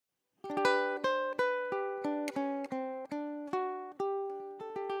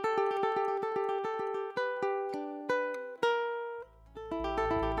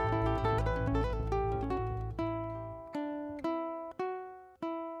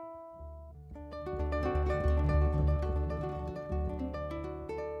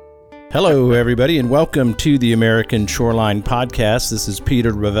Hello, everybody, and welcome to the American Shoreline Podcast. This is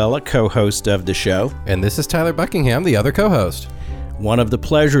Peter Ravella, co-host of the show. And this is Tyler Buckingham, the other co-host. One of the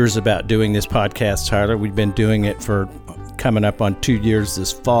pleasures about doing this podcast, Tyler, we've been doing it for coming up on 2 years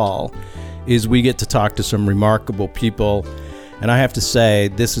this fall, is we get to talk to some remarkable people. And I have to say,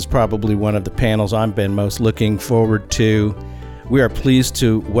 this is probably one of the panels I've been most looking forward to. We are pleased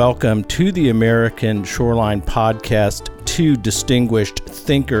to welcome to the American Shoreline Podcast two distinguished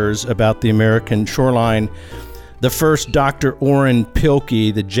thinkers about the American shoreline. The first, Dr. Orrin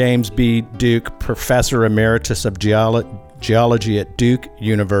Pilkey, the James B. Duke Professor Emeritus of Geology at Duke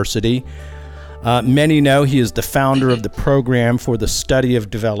University. Many know he is the founder of the Program for the Study of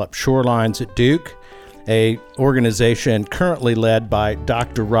Developed Shorelines at Duke, a organization currently led by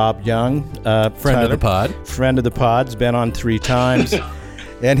Dr. Rob Young. Friend of the pod. Friend of the pod's been on 3 times.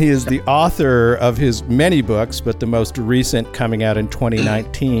 And he is the author of his many books, but the most recent, coming out in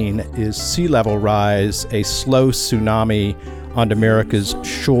 2019, is Sea Level Rise, A Slow Tsunami on America's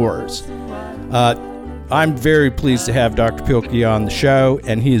Shores. I'm very pleased to have Dr. Pilkey on the show,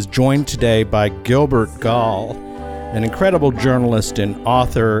 and he is joined today by Gilbert Gall, an incredible journalist and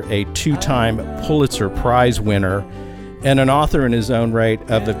author, a 2-time Pulitzer Prize winner, and an author in his own right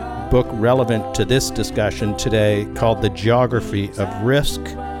of a book relevant to this discussion today called The Geography of Risk,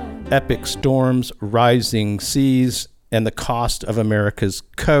 Epic Storms, Rising Seas, and the Cost of America's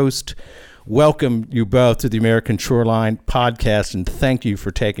Coast. Welcome you both to the American Shoreline Podcast, and thank you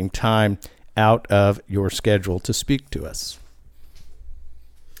for taking time out of your schedule to speak to us.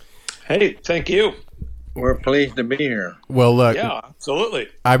 Hey, thank you. We're pleased to be here. Well, look, yeah, absolutely.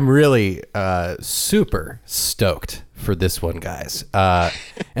 I'm really super stoked for this one, guys.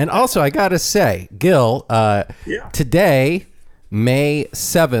 And also, I got to say, Gil, today, May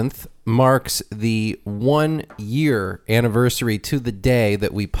 7th, marks the 1-year anniversary to the day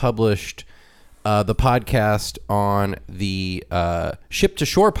that we published the podcast on the Ship to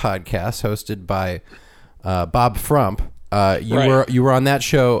Shore podcast hosted by Bob Frump. You were on that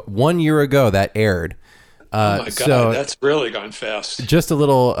show 1 year ago that aired. Oh my God, so that's really gone fast. Just a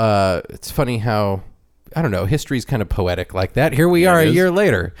little, it's funny how, I don't know, history's kind of poetic like that. Here we are a year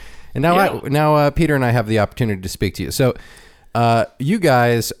later. And now Peter and I have the opportunity to speak to you. So you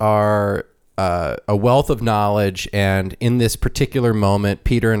guys are a wealth of knowledge, and in this particular moment,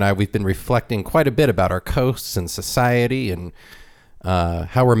 Peter and I, we've been reflecting quite a bit about our coasts and society and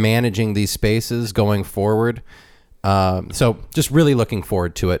how we're managing these spaces going forward. So just really looking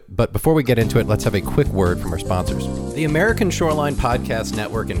forward to it. But before we get into it, let's have a quick word from our sponsors. The American Shoreline Podcast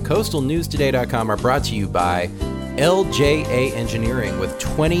Network and CoastalNewsToday.com are brought to you by LJA Engineering, with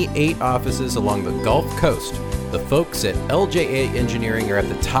 28 offices along the Gulf Coast. The folks at LJA Engineering are at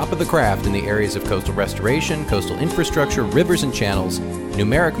the top of the craft in the areas of coastal restoration, coastal infrastructure, rivers and channels,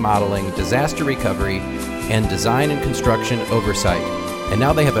 numeric modeling, disaster recovery, and design and construction oversight. And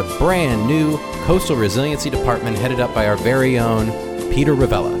now they have a brand new coastal resiliency department headed up by our very own Peter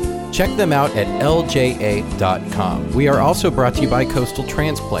Ravella. Check them out at lja.com. We are also brought to you by Coastal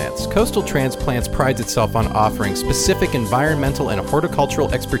Transplants. Coastal Transplants prides itself on offering specific environmental and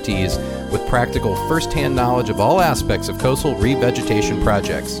horticultural expertise with practical first-hand knowledge of all aspects of coastal revegetation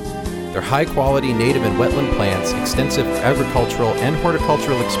projects. Their high-quality native and wetland plants, extensive agricultural and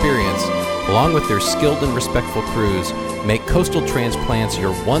horticultural experience, along with their skilled and respectful crews, make Coastal Transplants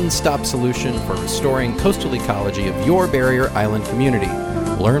your one-stop solution for restoring coastal ecology of your barrier island community.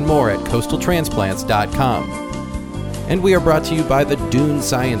 Learn more at coastaltransplants.com. And we are brought to you by the Dune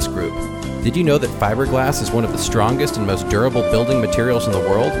Science Group. Did you know that fiberglass is one of the strongest and most durable building materials in the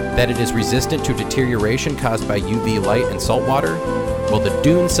world? That it is resistant to deterioration caused by UV light and salt water? Well, the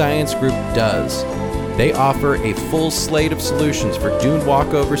Dune Science Group does. They offer a full slate of solutions for dune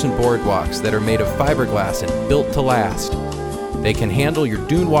walkovers and boardwalks that are made of fiberglass and built to last. They can handle your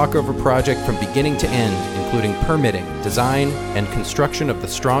dune walkover project from beginning to end, including permitting, design, and construction of the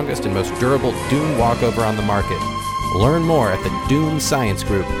strongest and most durable dune walkover on the market. Learn more at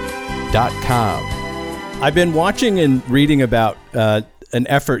thedunesciencegroup.com. I've been watching and reading about an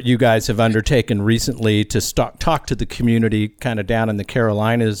effort you guys have undertaken recently to talk to the community kind of down in the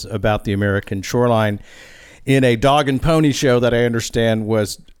Carolinas about the American shoreline in a dog and pony show that I understand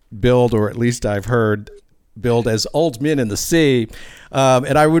was billed, or at least I've heard, billed as Old Men in the Sea.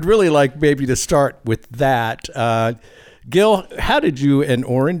 And I would really like maybe to start with that. Gil, how did you and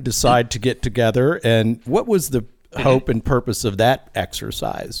Orrin decide to get together, and what was the hope and purpose of that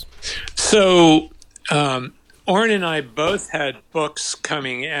exercise? So, Orrin and I both had books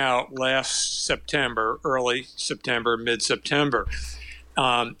coming out last September, early September, mid-September.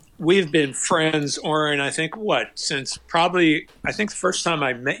 we've been friends, Oren, I think since probably, I think the first time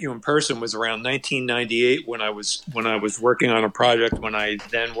I met you in person was around 1998 when I was working on a project when I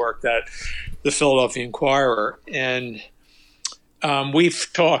then worked at the Philadelphia Inquirer. And we've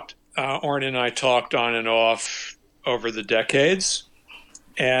talked, Oren and I talked on and off over the decades.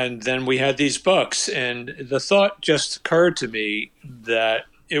 And then we had these books, and the thought just occurred to me that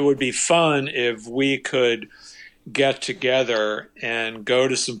it would be fun if we could get together and go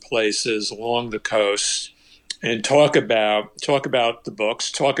to some places along the coast and talk about the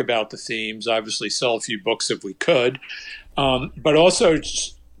books, talk about the themes, obviously sell a few books if we could, but also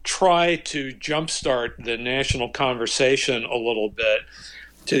just try to jumpstart the national conversation a little bit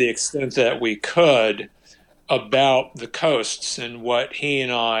to the extent that we could about the coasts and what he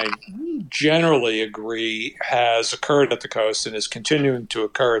and I generally agree has occurred at the coast and is continuing to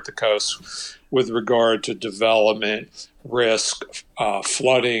occur at the coast with regard to development, risk,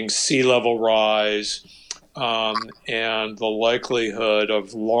 flooding, sea level rise, and the likelihood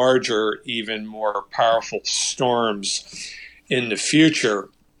of larger, even more powerful storms in the future,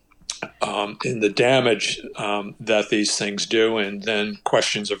 in the damage that these things do, and then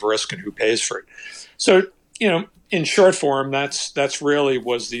questions of risk and who pays for it. So, in short form, that's really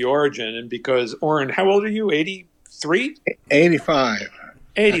was the origin. And because, Oren, how old are you? 83? 85.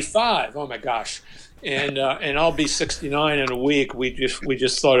 85. Oh my gosh. And I'll be 69 in a week. We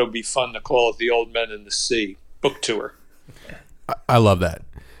just thought it would be fun to call it the Old Men in the Sea book tour. I love that.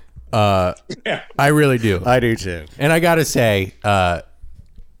 Yeah. I really do. I do too. And I got to say, and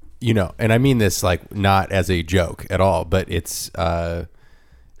I mean this like not as a joke at all, but it's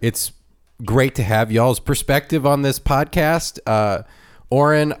great to have y'all's perspective on this podcast.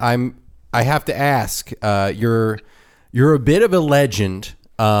 Oren, I have to ask, you're a bit of a legend.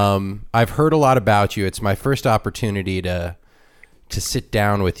 I've heard a lot about you. It's my first opportunity to sit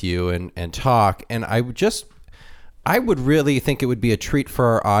down with you and talk. And I would really think it would be a treat for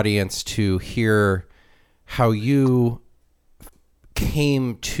our audience to hear how you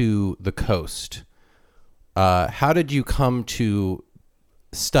came to the coast. How did you come to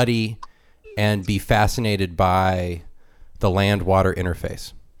study and be fascinated by the land-water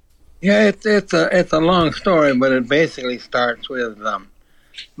interface? Yeah, it's a long story, but it basically starts with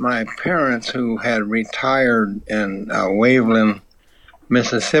my parents, who had retired in Waveland,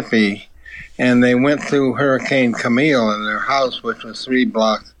 Mississippi, and they went through Hurricane Camille, and their house, which was 3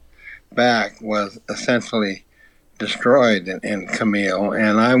 blocks back, was essentially destroyed in Camille.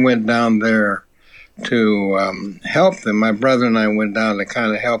 And I went down there to help them. My brother and I went down to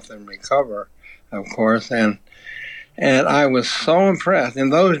kind of help them recover, of course, and I was so impressed. In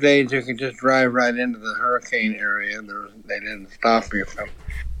those days, you could just drive right into the hurricane area. They didn't stop you from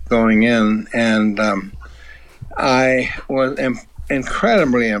going in, and I was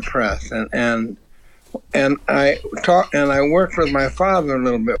incredibly impressed. And I talked, and I worked with my father a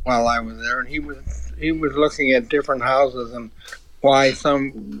little bit while I was there, and he was looking at different houses and why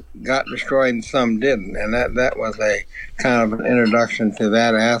some got destroyed and some didn't, and that was a kind of an introduction to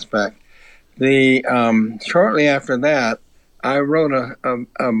that aspect. Shortly after that, I wrote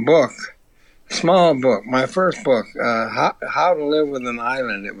a book, small book, my first book, How to Live with an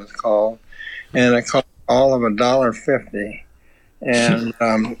Island, it was called, and it cost all of $1.50, and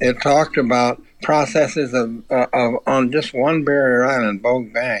it talked about processes of on just one barrier island,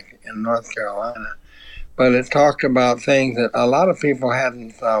 Bogue Bank in North Carolina. But it talked about things that a lot of people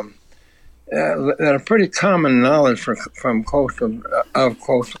hadn't, that are pretty common knowledge from coastal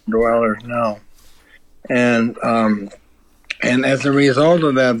dwellers now. And as a result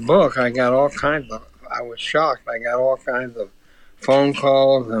of that book, I was shocked. I got all kinds of phone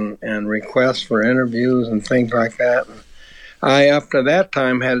calls and requests for interviews and things like that. And I, up to that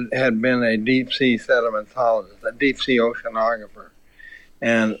time, had been a deep sea sedimentologist, a deep sea oceanographer.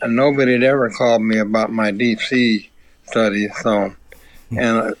 And nobody had ever called me about my deep sea studies. So,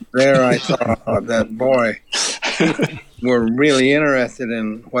 and there I saw that, boy, we're really interested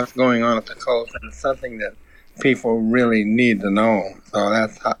in what's going on at the coast, and it's something that people really need to know. So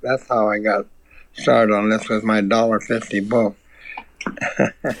that's how I got started on this with my $1.50 book.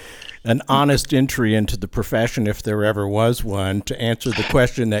 An honest entry into the profession, if there ever was one, to answer the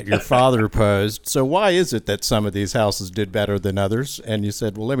question that your father posed. So why is it that some of these houses did better than others? And you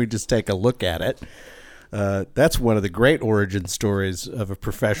said, well, let me just take a look at it. That's one of the great origin stories of a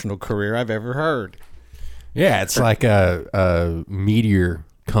professional career I've ever heard. Yeah, it's like a meteor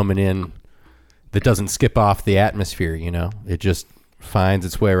coming in that doesn't skip off the atmosphere, It just finds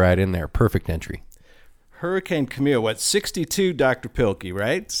its way right in there. Perfect entry. Hurricane Camille, 62, Dr. Pilkey,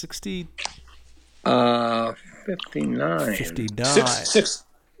 right? 60? 59. 59.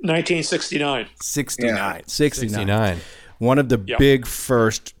 1969. 69. One of the big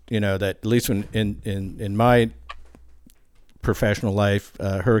first, that at least in my professional life,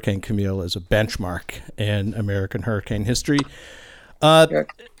 Hurricane Camille is a benchmark in American hurricane history. I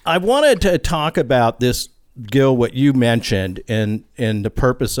wanted to talk about this, Gil, what you mentioned in the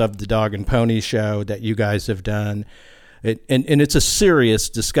purpose of the Dog and Pony show that you guys have done. And it's a serious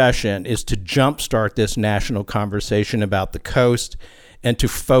discussion, is to jumpstart this national conversation about the coast and to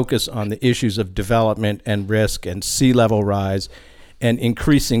focus on the issues of development and risk and sea level rise and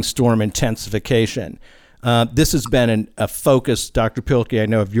increasing storm intensification. This has been a focus, Dr. Pilkey, I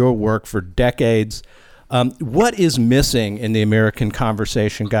know, of your work for decades. What is missing in the American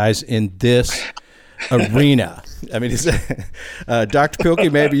conversation, guys, in this arena? I mean, Dr.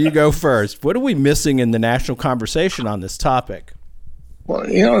 Pilkey, maybe you go first. What are we missing in the national conversation on this topic? Well,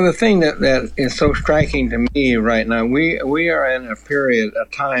 the thing that is so striking to me right now, we are in a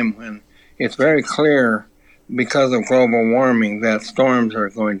time when it's very clear, because of global warming, that storms are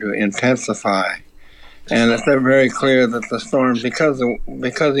going to intensify. And it's very clear that the storms, because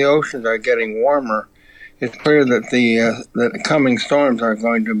the oceans are getting warmer, it's clear that the coming storms are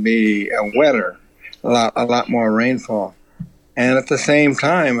going to be wetter, a lot more rainfall. And at the same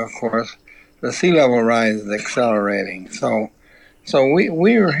time, of course, the sea level rise is accelerating. So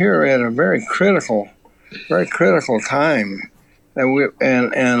we are here at a very critical time,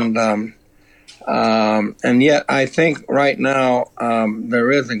 and yet I think right now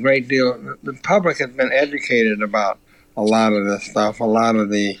there is a great deal. The public has been educated about a lot of this stuff, a lot of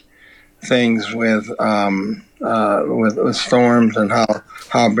the things with storms and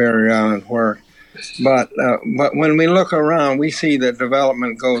how barrier islands work. But when we look around, we see that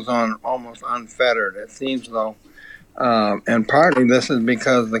development goes on almost unfettered. It seems though. And partly this is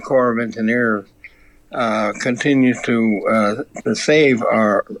because the Corps of Engineers continues to save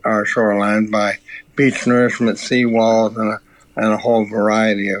our shoreline by beach nourishment, seawalls, and a whole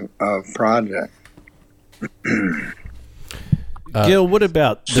variety of projects. Gil, what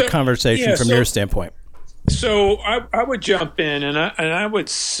about the conversation from your standpoint? So I would jump in and I would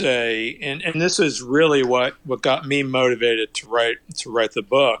say, and this is really what got me motivated to write the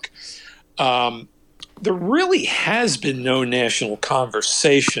book. There really has been no national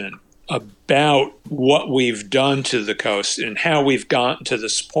conversation about what we've done to the coast and how we've gotten to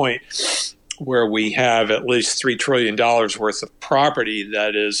this point where we have at least $3 trillion worth of property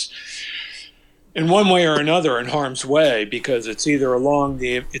that is, in one way or another, in harm's way, because it's either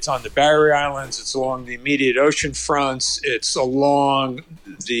it's on the Barrier Islands, it's along the immediate ocean fronts, it's along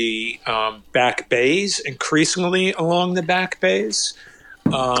the back bays, increasingly along the back bays.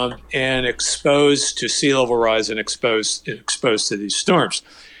 And exposed to sea level rise and exposed to these storms.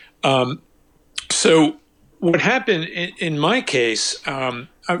 So what happened in my case?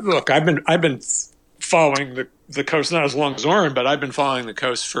 Look, I've been following the coast, not as long as Oren, but I've been following the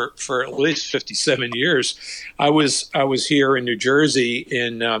coast for at least 57 years. I was here in New Jersey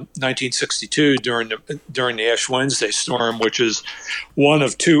in 1962 during the Ash Wednesday storm, which is one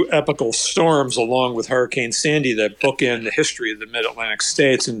of two epical storms along with Hurricane Sandy that bookend the history of the Mid-Atlantic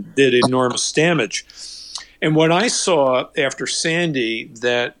states and did enormous damage. And what I saw after Sandy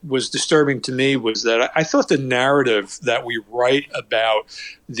that was disturbing to me was that I thought the narrative that we write about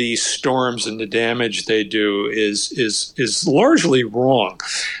these storms and the damage they do is largely wrong.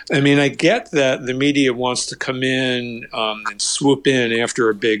 I mean, I get that the media wants to come in and swoop in after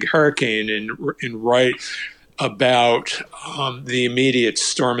a big hurricane and write about the immediate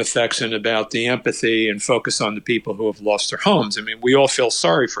storm effects and about the empathy and focus on the people who have lost their homes. I mean, we all feel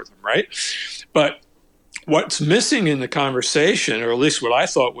sorry for them, right? But what's missing in the conversation, or at least what I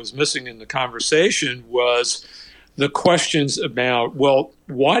thought was missing in the conversation, was the questions about, well,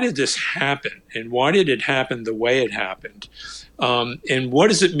 why did this happen? And why did it happen the way it happened? And what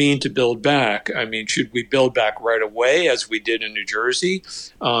does it mean to build back? I mean, should we build back right away, as we did in New Jersey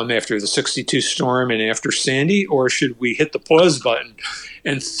after the 62 storm and after Sandy? Or should we hit the pause button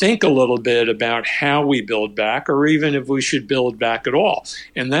and think a little bit about how we build back, or even if we should build back at all?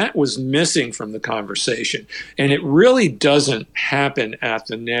 And that was missing from the conversation. And it really doesn't happen at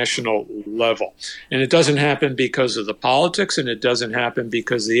the national level. And it doesn't happen because of the politics, and it doesn't happen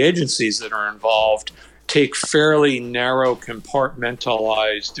because the agencies that are involved take fairly narrow,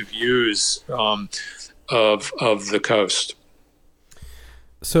 compartmentalized views of the coast.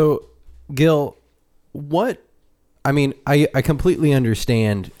 So, Gil, I completely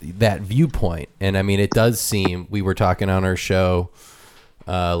understand that viewpoint. And I mean, it does seem, we were talking on our show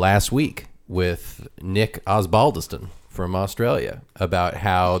last week with Nick Osbaldiston from Australia about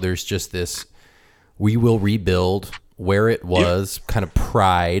how there's just this, we will rebuild where it was, kind of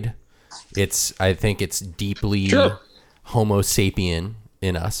pride. I think it's deeply Homo sapien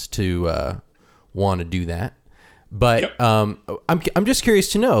in us to want to do that. But I'm just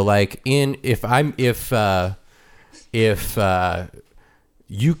curious to know, like, if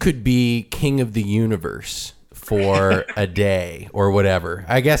you could be king of the universe for a day or whatever.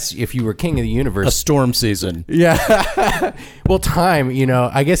 I guess if you were king of the universe, a storm season. Yeah. Well, time,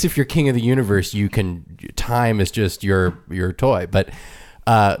 I guess if you're king of the universe, time is just your toy. But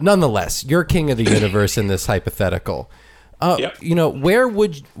nonetheless, you're king of the universe in this hypothetical. Where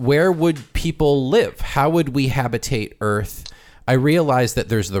would people live? How would we habitate Earth? I realize that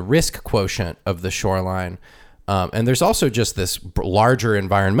there's the risk quotient of the shoreline. And there's also just this larger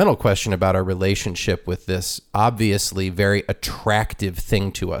environmental question about our relationship with this obviously very attractive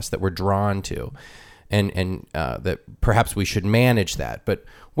thing to us that we're drawn to, and that perhaps we should manage that. But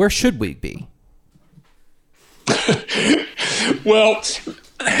where should we be? Well,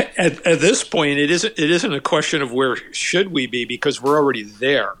 at this point, it isn't a question of where should we be, because we're already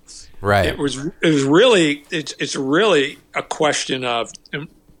there. Right. It's really a question of.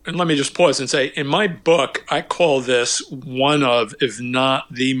 And let me just pause and say, in my book, I call this one of, if not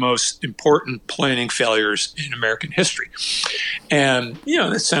the most important planning failures in American history. And,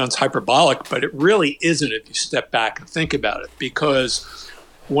 that sounds hyperbolic, but it really isn't if you step back and think about it. Because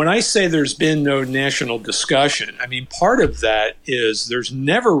when I say there's been no national discussion, I mean, part of that is there's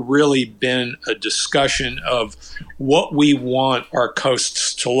never really been a discussion of what we want our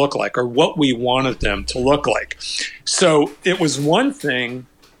coasts to look like, or what we wanted them to look like. So it was one thing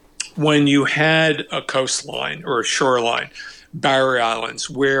when you had a coastline or a shoreline, barrier islands,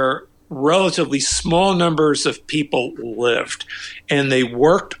 where relatively small numbers of people lived and they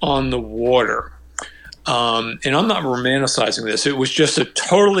worked on the water. And I'm not romanticizing this. It was just a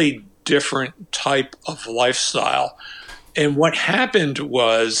totally different type of lifestyle. And what happened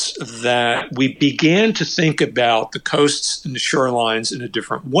was that we began to think about the coasts and the shorelines in a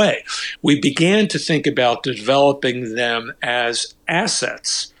different way. We began to think about developing them as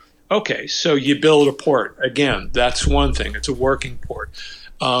assets. Okay, so you build a port. Again, that's one thing. It's a working port.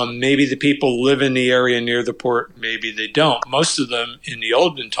 Maybe the people live in the area near the port. Maybe they don't. Most of them in the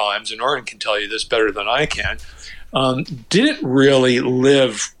olden times, and Oren can tell you this better than I can, didn't really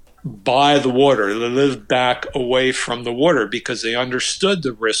live by the water. They lived back away from the water because they understood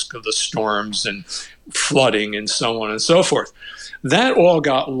the risk of the storms and flooding and so on and so forth. That all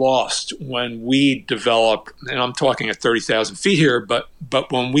got lost when we developed, and I'm talking at 30,000 feet here, but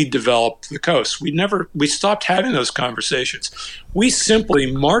when we developed the coast, we stopped having those conversations. We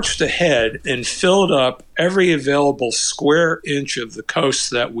simply marched ahead and filled up every available square inch of the coast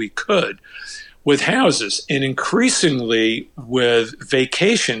that we could with houses, and increasingly with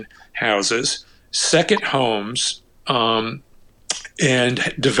vacation houses, second homes,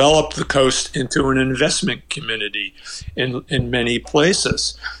 and developed the coast into an investment community in many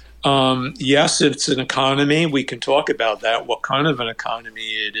places. Yes, it's an economy. We can talk about that, what kind of an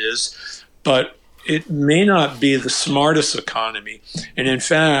economy it is, but it may not be the smartest economy. And in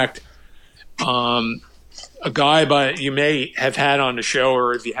fact, a guy you may have had on the show,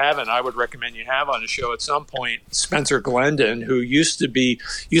 or if you haven't, I would recommend you have on the show at some point, Spencer Glendon, who used to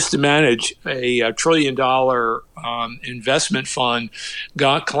manage a $1 trillion investment fund,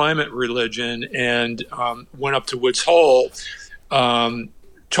 got climate religion, and went up to Woods Hole,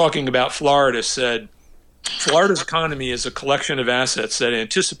 talking about Florida, said, Florida's economy is a collection of assets that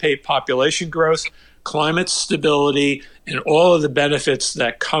anticipate population growth, climate stability, and all of the benefits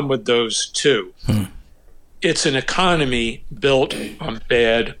that come with those too. It's an economy built on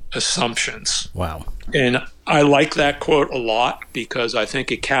bad assumptions. Wow. And I like that quote a lot because I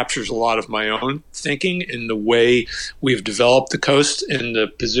think it captures a lot of my own thinking in the way we've developed the coast and the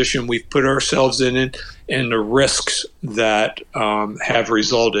position we've put ourselves in and the risks that have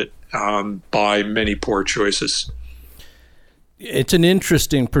resulted by many poor choices. It's an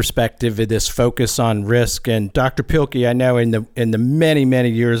interesting perspective, this focus on risk. And Dr. Pilkey, I know in the many,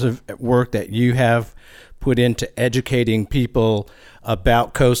 many years of work that you have put into educating people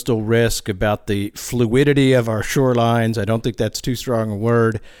about coastal risk, about the fluidity of our shorelines. I don't think that's too strong a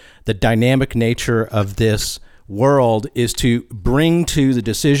word. The dynamic nature of this world is to bring to the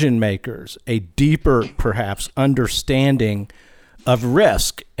decision makers a deeper, perhaps, understanding of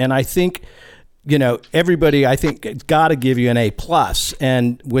risk. And I think, everybody, I think, it's got to give you an A+.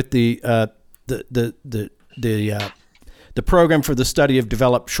 And with the program for the study of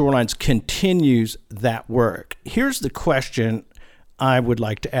developed shorelines continues that work. Here's the question I would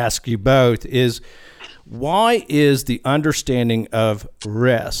like to ask you both is, why is the understanding of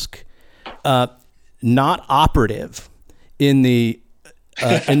risk not operative in the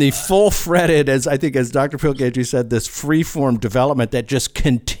full-fretted, as Dr. Pilkangri said, this free-form development that just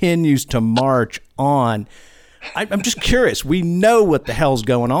continues to march on. I'm just curious. We know what the hell's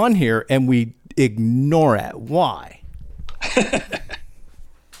going on here, and we ignore it. Why?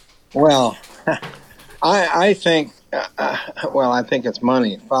 Well, I think I think it's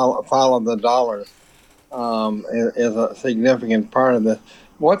money. Follow the dollars is a significant part of this.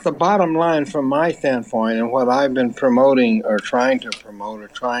 What the bottom line from my standpoint and what I've been promoting or trying to promote or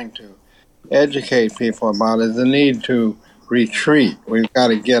trying to educate people about is the need to retreat. We've got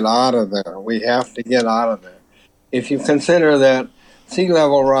to get out of there. We have to get out of there. If you consider that sea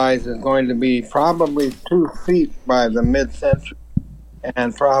level rise is going to be probably 2 feet by the mid-century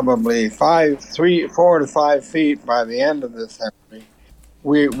and probably 4 to 5 feet by the end of this century,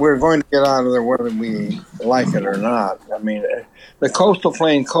 we're going to get out of there whether we like it or not. I mean, the coastal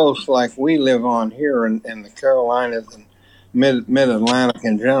plain coast like we live on here in the Carolinas and mid-Atlantic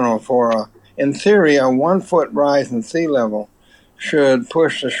in general, in theory, a 1 foot rise in sea level should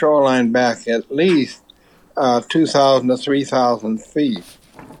push the shoreline back at least 2,000 to 3,000 feet.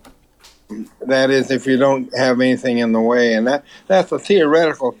 That is, if you don't have anything in the way. And that's a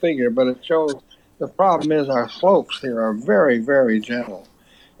theoretical figure, but it shows the problem is our slopes here are very, very gentle.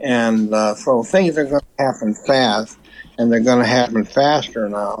 And so things are going to happen fast, and they're going to happen faster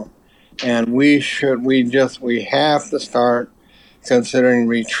now. And we have to start considering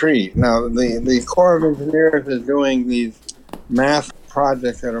retreat. Now, the Corps of Engineers is doing these massive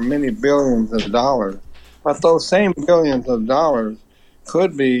projects that are many billions of dollars, but those same billions of dollars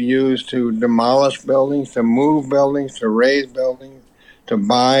could be used to demolish buildings, to move buildings, to raise buildings, to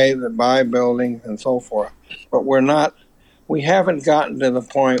buy buildings, and so forth. But we haven't gotten to the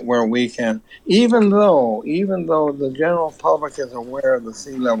point where we can, even though the general public is aware of the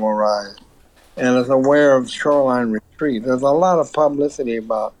sea level rise and is aware of shoreline retreat, there's a lot of publicity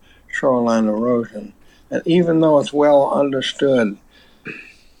about shoreline erosion. And even though it's well understood,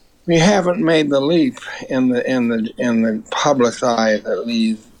 we haven't made the leap in the public's eyes, at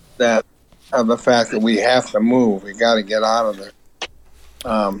least, that of the fact that we have to move. We got to get out of there,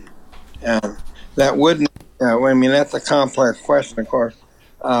 and that wouldn't. I mean, that's a complex question, of course.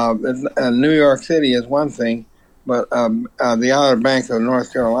 New York City is one thing, but the Outer Banks of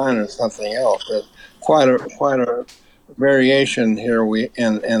North Carolina is something else. There's quite a variation here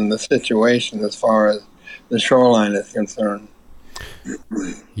in the situation as far as the shoreline is concerned.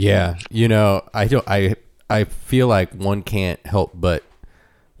 Yeah, I feel like one can't help but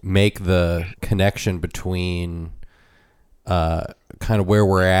make the connection between kind of where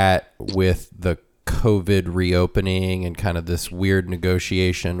we're at with the COVID reopening and kind of this weird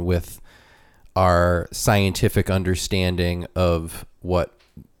negotiation with our scientific understanding of what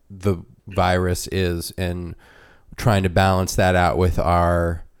the virus is and trying to balance that out with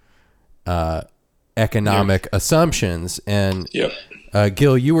our economic assumptions. And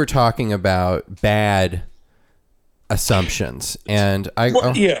Gil, you were talking about bad assumptions, and I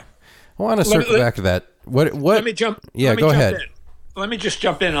want to circle back to that. What? Let me jump. Yeah, go ahead. Let me just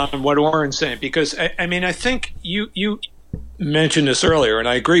jump in on what Orrin's saying, because I mean, I think you mentioned this earlier, and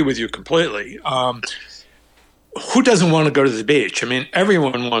I agree with you completely. Who doesn't want to go to the beach? I mean,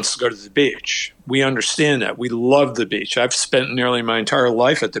 everyone wants to go to the beach. We understand that. We love the beach. I've spent nearly my entire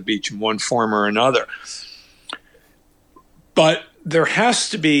life at the beach in one form or another. But there has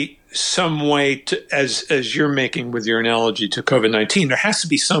to be some way to, as you're making with your analogy to COVID-19, there has to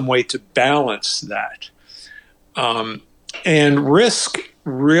be some way to balance that. And risk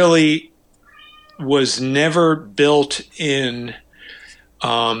really was never built in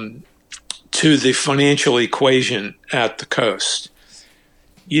to the financial equation at the coast.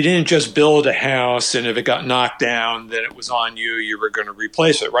 You didn't just build a house, and if it got knocked down, then it was on you. You were going to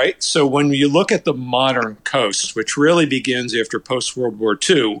replace it, right? So when you look at the modern coast, which really begins after post-World War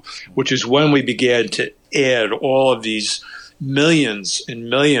II, which is when we began to add all of these millions and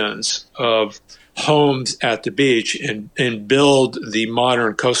millions of homes at the beach and build the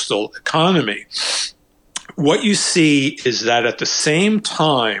modern coastal economy, what you see is that at the same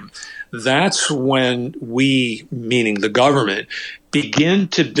time, that's when we, meaning the government, begin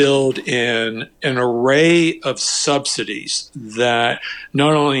to build in an array of subsidies that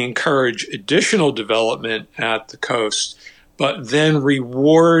not only encourage additional development at the coast, but then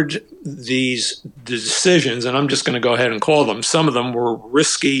reward the decisions, and I'm just going to go ahead and call them. Some of them were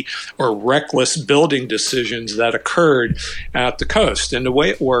risky or reckless building decisions that occurred at the coast. And the way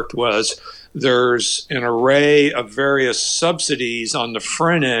it worked was there's an array of various subsidies on the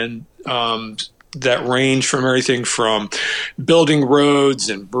front end that range from everything from building roads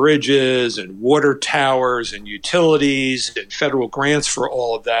and bridges and water towers and utilities and federal grants for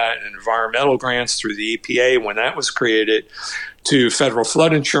all of that and environmental grants through the EPA when that was created, to federal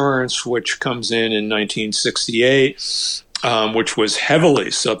flood insurance, which comes in 1968, which was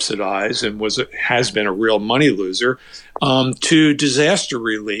heavily subsidized and has been a real money loser, to disaster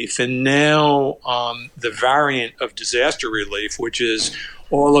relief. And now the variant of disaster relief, which is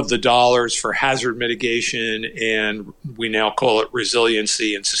all of the dollars for hazard mitigation, and we now call it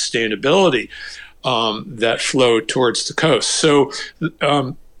resiliency and sustainability, that flow towards the coast. So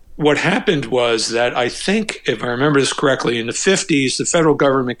what happened was that, I think, if I remember this correctly, in the 50s, the federal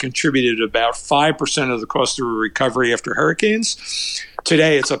government contributed about 5% of the cost of recovery after hurricanes.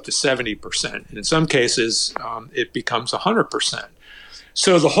 Today, it's up to 70%. And in some cases, it becomes 100%.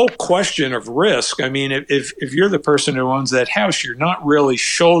 So the whole question of risk, I mean, if you're the person who owns that house, you're not really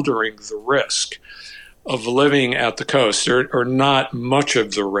shouldering the risk of living at the coast, or not much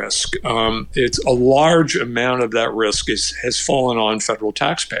of the risk. It's a large amount of that risk has fallen on federal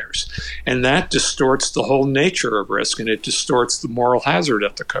taxpayers. And that distorts the whole nature of risk, and it distorts the moral hazard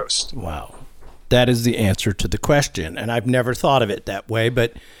at the coast. Wow. That is the answer to the question. And I've never thought of it that way,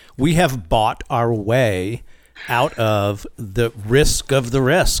 but we have bought our way out of the risk of the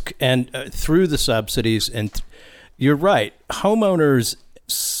risk and through the subsidies. And you're right, homeowners,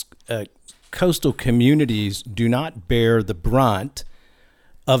 coastal communities do not bear the brunt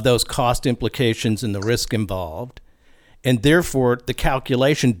of those cost implications and the risk involved, and therefore the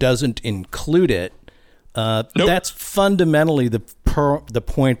calculation doesn't include it. Nope. That's fundamentally the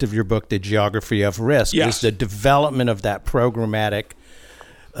point of your book, The Geography of Risk, yes, is the development of that programmatic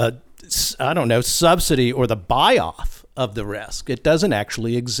subsidy or the buy-off of the risk. It doesn't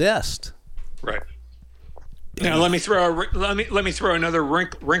actually exist. Right. Now let me throw another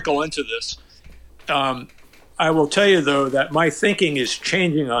wrinkle into this. I will tell you, though, that my thinking is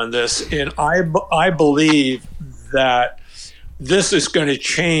changing on this, and I believe that this is going to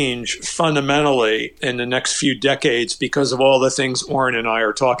change fundamentally in the next few decades because of all the things Oren and I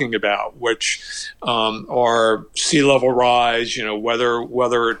are talking about, which are sea level rise,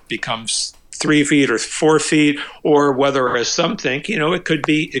 whether it becomes 3 feet or 4 feet, or whether, as some think, it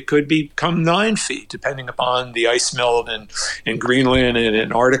could become 9 feet, depending upon the ice melt in Greenland and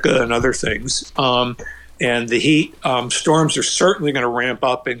Antarctica and other things. And the heat, storms are certainly going to ramp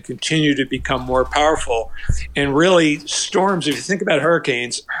up and continue to become more powerful. And really, storms, if you think about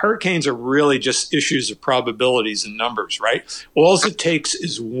hurricanes are really just issues of probabilities and numbers, right? All it takes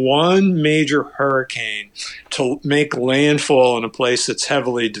is one major hurricane to make landfall in a place that's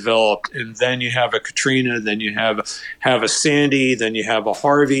heavily developed. And then you have a Katrina, then you have a Sandy, then you have a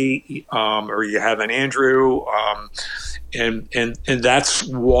Harvey, or you have an Andrew. And that's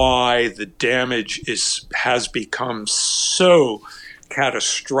why the damage has become so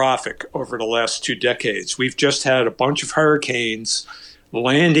catastrophic over the last 2 decades. We've just had a bunch of hurricanes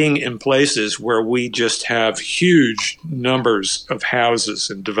landing in places where we just have huge numbers of houses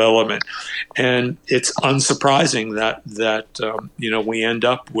and development, and it's unsurprising that we end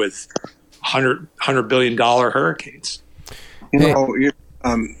up with $100 billion hurricanes.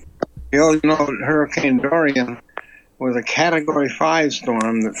 Hurricane Dorian was a Category 5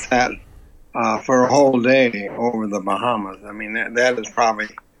 storm that sat for a whole day over the Bahamas. I mean, that is probably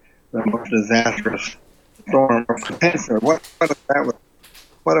the most disastrous storm of potential. What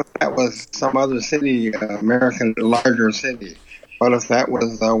if that was some other city, American larger city? What if that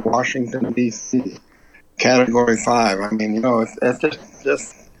was Washington D.C. Category 5? I mean,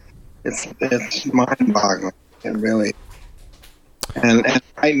 it's mind-boggling. It really. And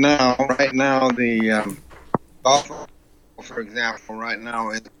right now the Gulf, for example, right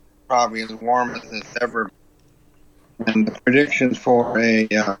now is probably as warm as it's ever been. And the predictions for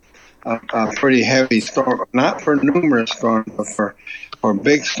a pretty heavy storm, not for numerous storms, but for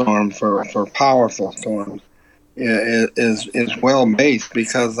big storms, for powerful storms, is well based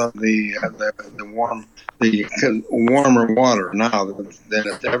because of the warmer water now than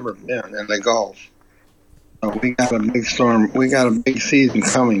it's ever been in the Gulf. So we got a big storm. We got a big season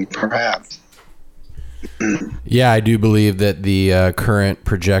coming, perhaps. Yeah, I do believe that the current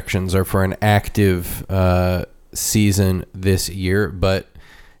projections are for an active season this year. But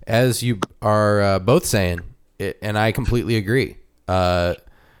as you are both saying, and I completely agree,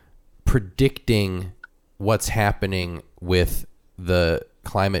 predicting what's happening with the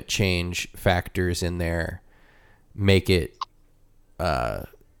climate change factors in there make it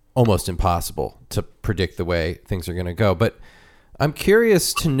almost impossible to predict the way things are going to go. But I'm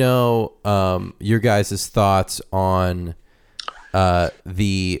curious to know your guys' thoughts on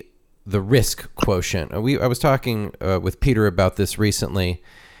the the risk quotient. I was talking with Peter about this recently,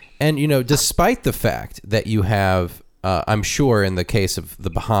 and despite the fact that you have, I'm sure in the case of the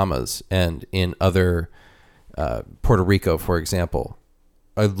Bahamas and in other Puerto Rico, for example,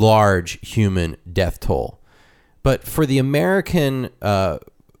 a large human death toll, but for the American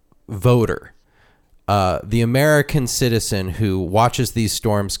voter, the American citizen who watches these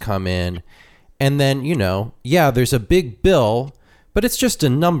storms come in, and then there's a big bill. But it's just a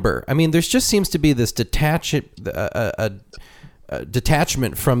number. I mean, there just seems to be this detachment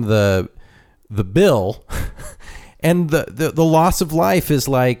from the bill, and the loss of life is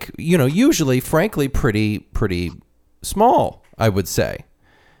like, usually, frankly, pretty small, I would say.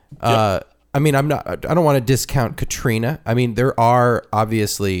 Yep. I mean, I don't want to discount Katrina. I mean, there are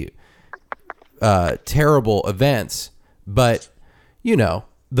obviously terrible events, but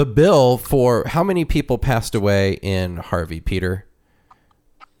the bill for how many people passed away in Harvey, Peter?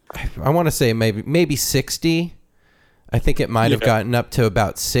 I want to say maybe 60. I think it might have gotten up to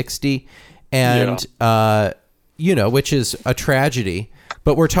about 60, and which is a tragedy.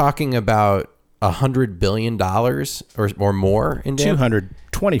 But we're talking about $100 billion or more in damage.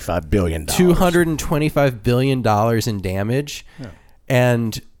 $225 billion. $225 billion in damage,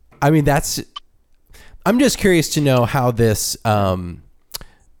 and I mean I'm just curious to know how this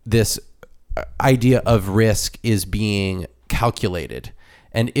this idea of risk is being calculated.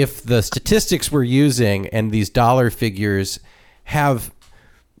 And if the statistics we're using and these dollar figures have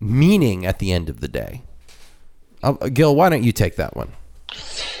meaning at the end of the day. Gil, why don't you take that one?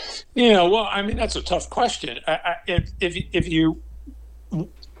 Well, I mean, that's a tough question. If you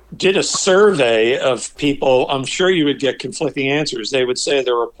did a survey of people, I'm sure you would get conflicting answers. They would say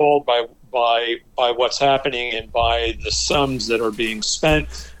they're appalled by what's happening and by the sums that are being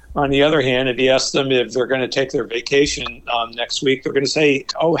spent. On the other hand, if you ask them if they're going to take their vacation next week, they're going to say,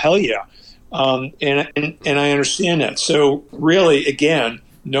 "Oh, hell yeah!" And I understand that. So really, again,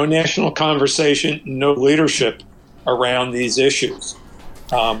 no national conversation, no leadership around these issues.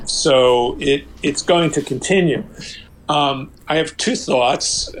 So it's going to continue. I have two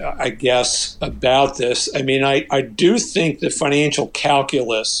thoughts, I guess, about this. I mean, I do think the financial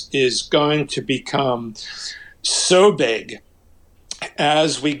calculus is going to become so big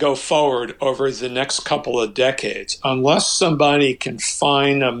as we go forward over the next couple of decades, unless somebody can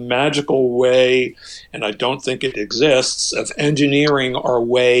find a magical way, and I don't think it exists, of engineering our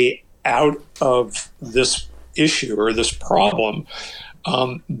way out of this issue or this problem,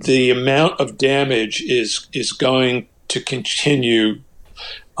 the amount of damage is going to continue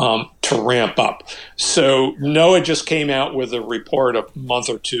to ramp up. So NOAA just came out with a report a month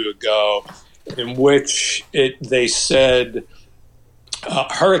or two ago in which they said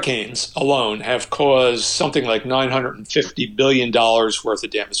hurricanes alone have caused something like $950 billion worth of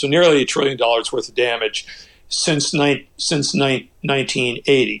damage. So nearly $1 trillion worth of damage since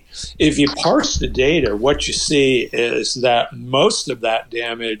 1980. If you parse the data, what you see is that most of that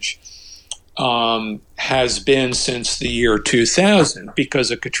damage has been since the year 2000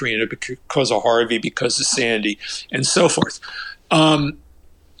 because of Katrina, because of Harvey, because of Sandy, and so forth.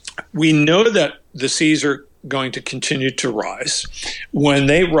 We know that the seas are going to continue to rise. When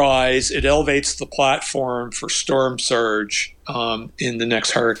they rise, it elevates the platform for storm surge in the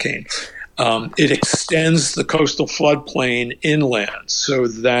next hurricane. It extends the coastal floodplain inland so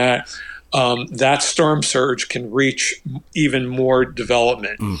that that storm surge can reach even more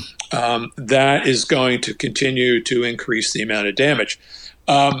development. That is going to continue to increase the amount of damage.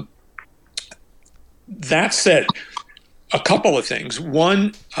 That said, a couple of things.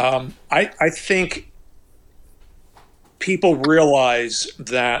 One, I think people realize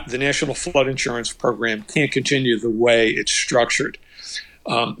that the National Flood Insurance Program can't continue the way it's structured,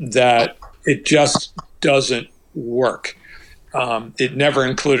 that it just doesn't work. It never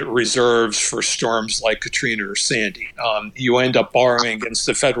included reserves for storms like Katrina or Sandy. You end up borrowing against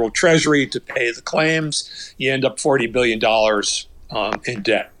the federal treasury to pay the claims. You end up $40 billion in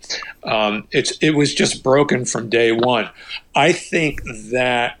debt. It was just broken from day one. I think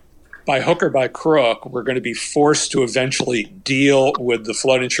that by hook or by crook, we're going to be forced to eventually deal with the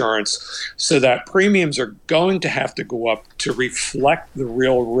flood insurance so that premiums are going to have to go up to reflect the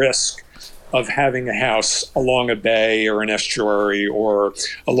real risk of having a house along a bay or an estuary or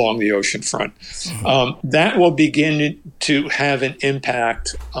along the ocean front. That will begin to have an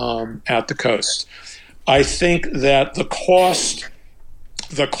impact at the coast. I think that the cost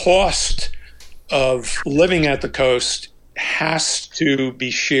of living at the coast has to be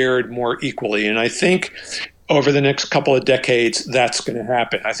shared more equally. And I think over the next couple of decades, that's going to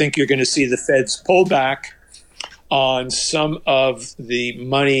happen. I think you're going to see the feds pull back on some of the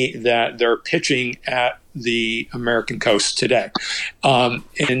money that they're pitching at the American coast today.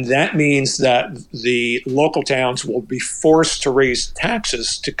 And that means that the local towns will be forced to raise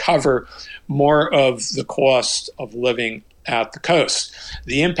taxes to cover more of the cost of living at the coast.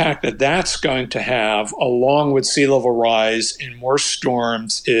 The impact that that's going to have, along with sea level rise and more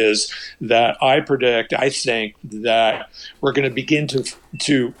storms, is that I think that we're going to begin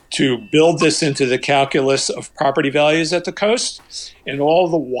to build this into the calculus of property values at the coast, and all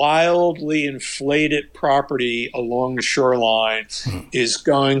the wildly inflated property along the shoreline is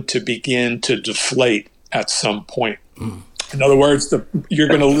going to begin to deflate at some point. In other words, you're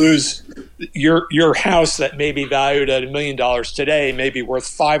going to lose your house that may be valued at $1 million today may be worth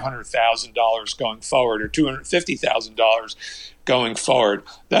 $500,000 going forward, or $250,000 going forward.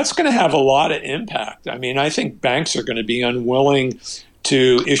 That's going to have a lot of impact. I mean, I think banks are going to be unwilling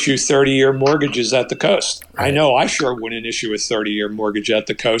to issue 30-year mortgages at the coast. Right. I know I sure wouldn't issue a 30-year mortgage at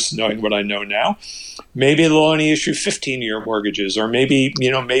the coast, knowing what I know now. Maybe they'll only issue 15-year mortgages, or maybe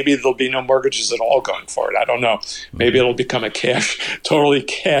there'll be no mortgages at all going forward. I don't know. Maybe it'll become a totally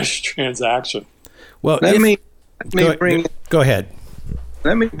cash transaction. Well, go ahead.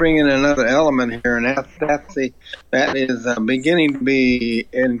 Let me bring in another element here, and that is beginning to be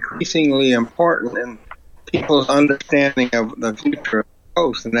increasingly important in people's understanding of the future of the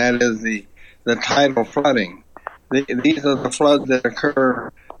coast, and that is the tidal flooding. These are the floods that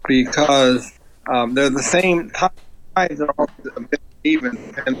occur because they're the same. Tides are always a bit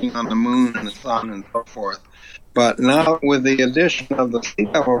even, depending on the moon and the sun and so forth. But now, with the addition of the sea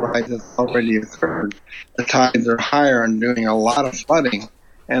level rise that's already occurred, the tides are higher and doing a lot of flooding,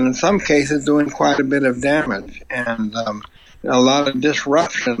 and in some cases doing quite a bit of damage and a lot of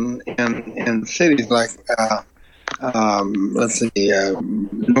disruption in cities like,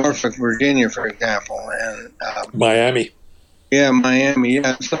 Norfolk, Virginia, for example, and Miami. Yeah, Miami.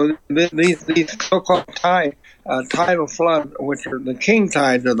 Yeah. So these so-called tidal flood, which are the king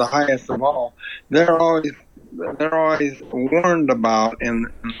tides, are the highest of all. They're always warned about in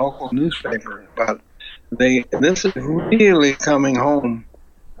local newspapers, but this is really coming home,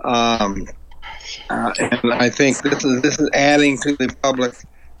 and I think this is adding to the public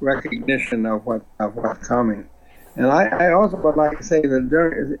recognition of what's coming. And I also would like to say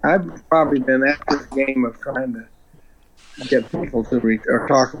that I've probably been at this game of trying to get people to or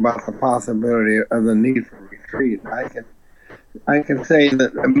talk about the possibility of the need for retreat. I can say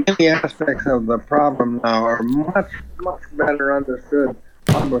that many aspects of the problem now are much, much better understood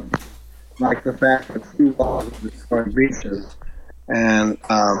publicly, like the fact that seawalls destroy beaches and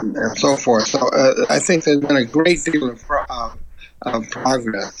so forth. So I think there's been a great deal of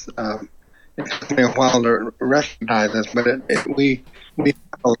progress. It took me a while to recognize this, but we have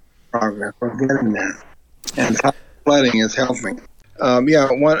a lot of progress. We're getting there, and flooding is helping.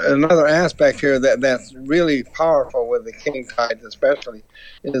 Another aspect here that's really powerful with the king tides, especially,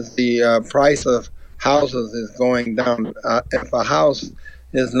 is the price of houses is going down. If a house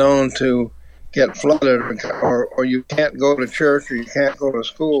is known to get flooded, or you can't go to church or you can't go to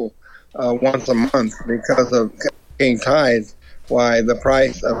school once a month because of king tides, why the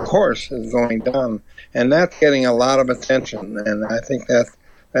price, of course, is going down, and that's getting a lot of attention. And I think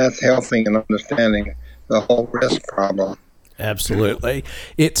that's helping in understanding the whole risk problem. Absolutely.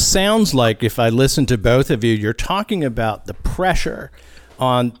 It sounds like, if I listen to both of you, you're talking about the pressure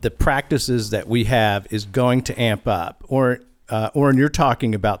on the practices that we have is going to amp up, or you're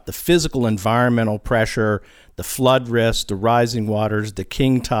talking about the physical environmental pressure, the flood risk, the rising waters, the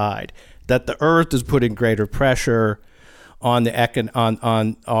king tide, that the earth is putting greater pressure on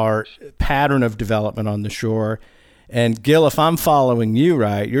on our pattern of development on the shore. And Gil, if I'm following you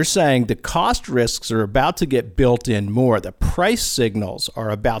right, you're saying the cost risks are about to get built in more. The price signals are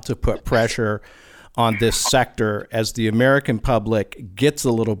about to put pressure on this sector as the American public gets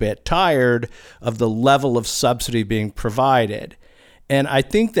a little bit tired of the level of subsidy being provided. And I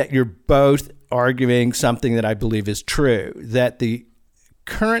think that you're both arguing something that I believe is true, that the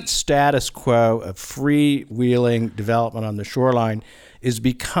current status quo of freewheeling development on the shoreline is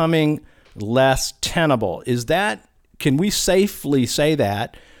becoming less tenable. Can we safely say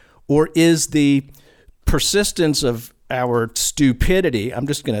that, or is the persistence of our stupidity, I'm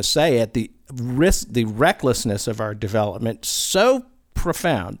just going to say it, the recklessness of our development so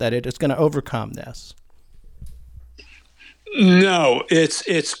profound that it is going to overcome this? No,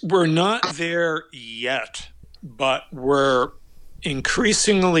 we're not there yet, but we're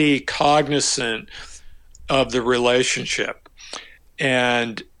increasingly cognizant of the relationship.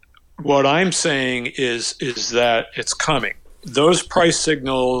 And what I'm saying is that it's coming. Those price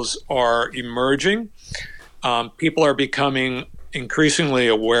signals are emerging. People are becoming increasingly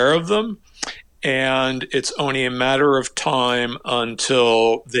aware of them, and it's only a matter of time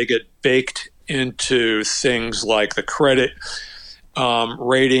until they get baked into things like the credit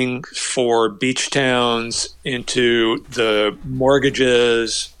rating for beach towns, into the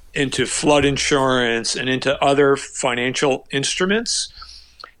mortgages, into flood insurance, and into other financial instruments.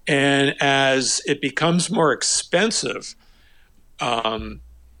 And as it becomes more expensive, and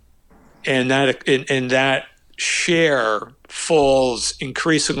that share falls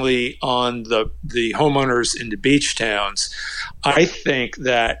increasingly on the homeowners in the beach towns, I think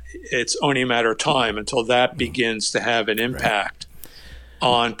that it's only a matter of time until that begins to have an impact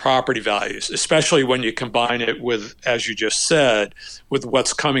on property values, especially when you combine it with, as you just said, with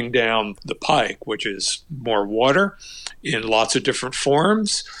what's coming down the pike, which is more water in lots of different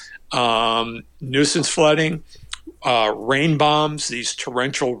forms, nuisance flooding, rain bombs, these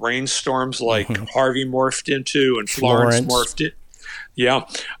torrential rainstorms like Harvey morphed into and Florence morphed it. Yeah.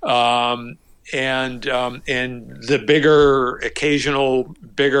 And the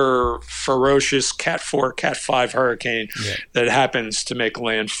bigger ferocious Cat 4, Cat 5 hurricane that happens to make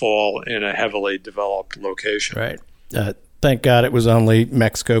landfall in a heavily developed location. Right. Thank God it was only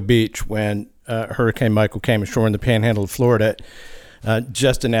Mexico Beach when Hurricane Michael came ashore in the panhandle of Florida.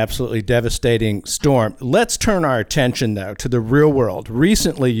 Just an absolutely devastating storm. Let's turn our attention, though, to the real world.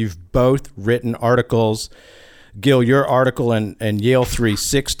 Recently, you've both written articles. Gil, your article in Yale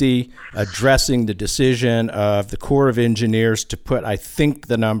 360 addressing the decision of the Corps of Engineers to put, I think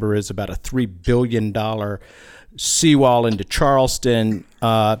the number is about a $3 billion seawall into Charleston.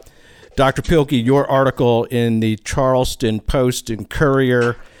 Dr. Pilkey, your article in the Charleston Post and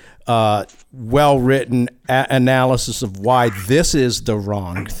Courier, well-written analysis of why this is the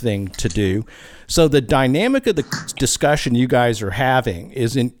wrong thing to do. So the dynamic of the discussion you guys are having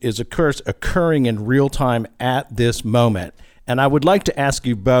is occurring in real time at this moment. And I would like to ask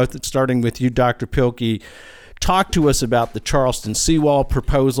you both, starting with you, Dr. Pilkey, talk to us about the Charleston seawall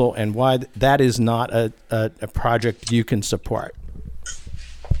proposal and why that is not a project you can support.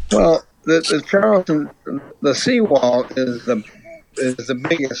 Well, the Charleston, the seawall is the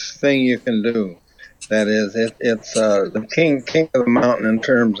biggest thing you can do. That is, it's the king of the mountain in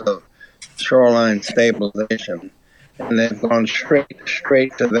terms of shoreline stabilization, and they've gone straight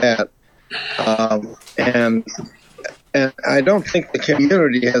to that. And I don't think the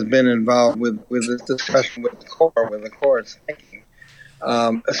community has been involved with this discussion with the Corps' thinking.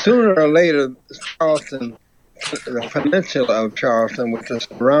 Sooner or later, Charleston, the peninsula of Charleston, which is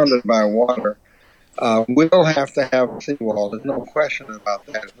surrounded by water, will have to have a seawall. There's no question about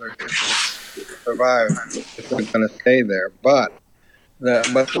that. If they're survive, if they're going to stay there, but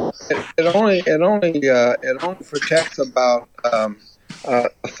it only protects about a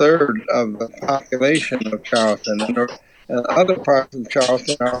third of the population of Charleston, and other parts of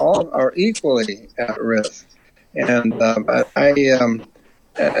Charleston are equally at risk. And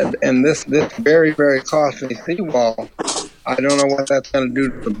and this very, very costly seawall, I don't know what that's going to do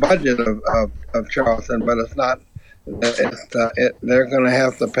to the budget of Charleston, but it's not. They're going to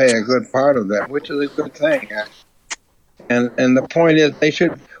have to pay a good part of that, which is a good thing, actually. And the point is,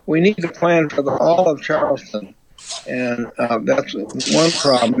 we need to plan for all of Charleston, and that's one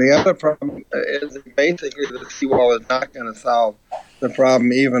problem. The other problem is basically the seawall is not going to solve the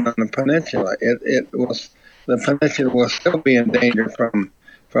problem even on the peninsula. The peninsula will still be in danger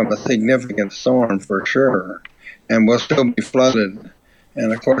from a significant storm for sure, and will still be flooded.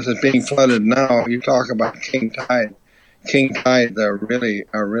 And of course, it's being flooded now. You talk about king tide. King tides are really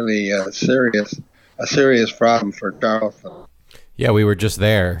a serious problem for Charleston. Yeah, we were just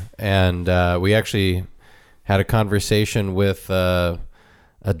there, and we actually had a conversation with a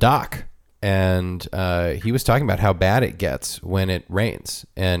doc, and he was talking about how bad it gets when it rains,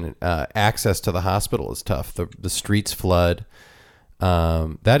 and access to the hospital is tough. The streets flood.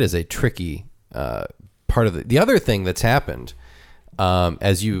 That is a tricky part of the other thing that's happened,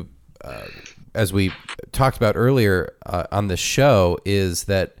 as we talked about earlier on the show, is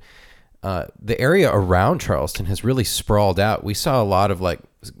that the area around Charleston has really sprawled out. We saw a lot of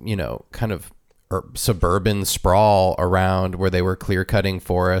kind of suburban sprawl around where they were clear cutting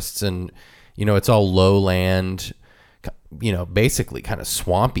forests, and it's all lowland, basically kind of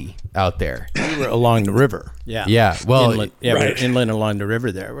swampy out there. We were along the river. Yeah. Well, inland, right. We're inland along the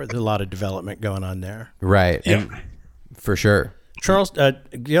river there, where there's a lot of development going on there. Right. Yeah. And for sure. Charles,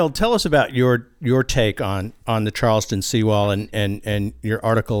 Gil, tell us about your take on the Charleston seawall and your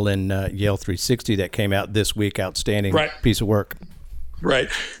article in Yale 360 that came out this week. Outstanding piece of work. Right.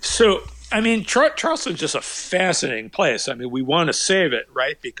 So I mean, Charleston's just a fascinating place. I mean, we want to save it,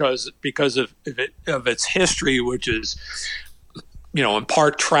 right? Because of its history, which is, in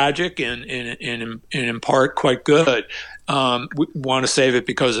part tragic and in part quite good. We want to save it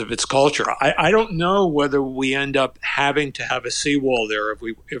because of its culture. I don't know whether we end up having to have a seawall there if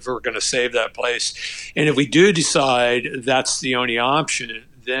we're going to save that place, and if we do decide that's the only option,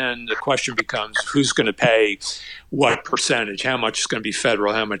 then the question becomes who's going to pay what percentage, how much is going to be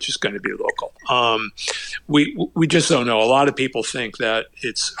federal, how much is going to be local. We just don't know. A lot of people think that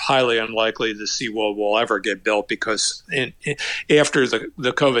it's highly unlikely the seawall will ever get built because after the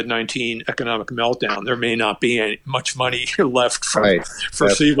COVID-19 economic meltdown, there may not be much money left for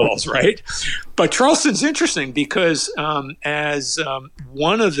seawalls, right? But Charleston's interesting because as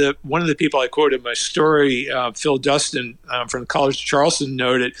one of the people I quoted in my story, Phil Dustin from the College of Charleston,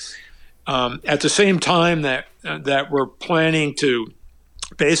 noted at the same time that we're planning to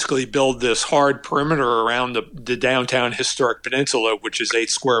basically build this hard perimeter around the downtown historic peninsula, which is 8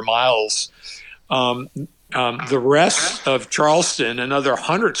 square miles. The rest of Charleston, another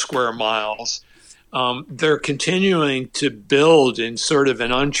 100 square miles, they're continuing to build in sort of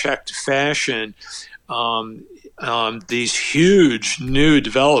an unchecked fashion these huge new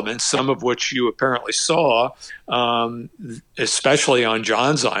developments, some of which you apparently saw, especially on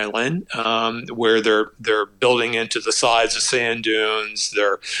Johns Island, where they're building into the sides of sand dunes.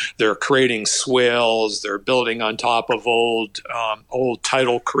 They're creating swales. They're building on top of old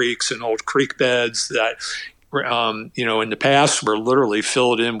tidal creeks and old creek beds that, in the past were literally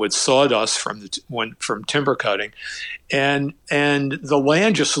filled in with sawdust from timber cutting. And the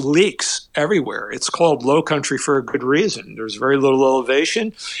land just leaks everywhere. It's called low country for a good reason. There's very little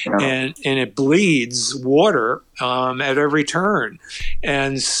elevation, and it bleeds water at every turn.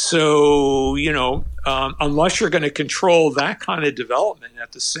 And so, unless you're going to control that kind of development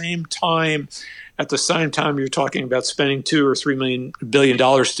at the same time you're talking about spending $2 or $3 billion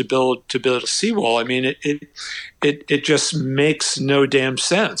to build a seawall. I mean, it just makes no damn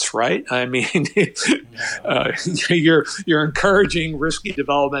sense, right? I mean, you're encouraging risky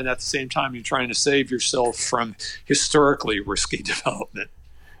development at the same time you're trying to save yourself from historically risky development.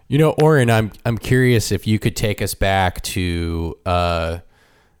 Oren, I'm curious if you could take us back to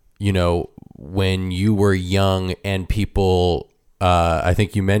when you were young and people. I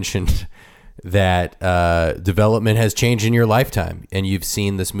think you mentioned that development has changed in your lifetime and you've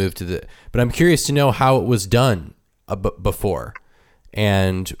seen this move but I'm curious to know how it was done before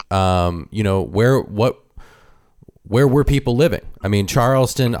and, where were people living? I mean,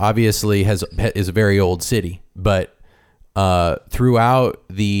 Charleston obviously is a very old city, but throughout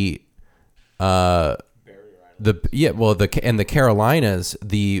the Carolinas,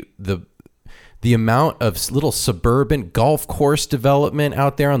 the amount of little suburban golf course development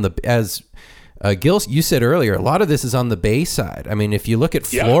out there as Gil, you said earlier, a lot of this is on the Bay side. I mean, if you look at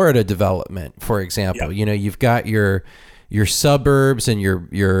Florida development, for example, you've got your suburbs and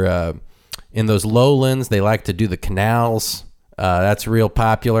your in those lowlands, they like to do the canals. That's real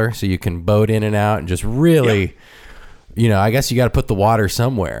popular. So you can boat in and out and just really, I guess you got to put the water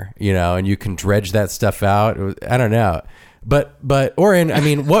somewhere, and you can dredge that stuff out. I don't know. But Oren, I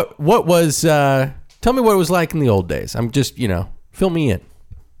mean, what was, tell me what it was like in the old days. I'm just, fill me in.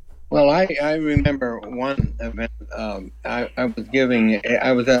 Well, I remember one event. I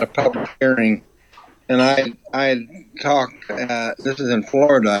was at a public hearing, and I talked. This is in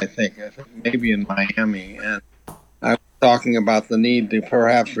Florida, I think, maybe in Miami, and I was talking about the need to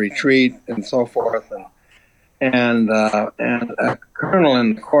perhaps retreat and so forth, and a colonel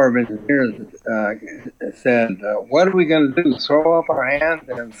in the Corps of Engineers said, "What are we going to do? Throw up our hands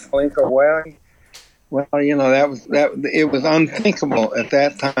and slink away?" Well, it was unthinkable at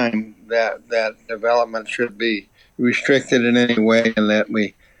that time that development should be restricted in any way, and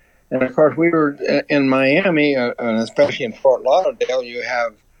of course we were in Miami, and especially in Fort Lauderdale, you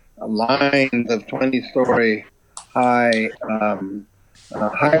have lines of 20-story high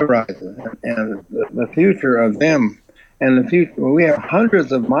high-rises, and the future of them, and we have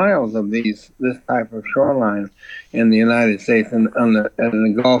hundreds of miles of this type of shoreline in the United States and in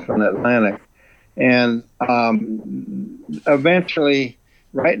the Gulf and Atlantic. And eventually,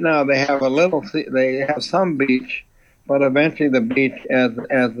 right now they have they have some beach, but eventually the beach, as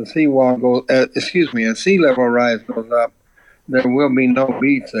the seawall goes, as sea level rise goes up, there will be no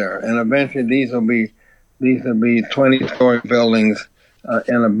beach there, and eventually these will be 20-story buildings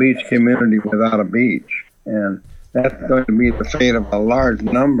in a beach community without a beach, and that's going to be the fate of a large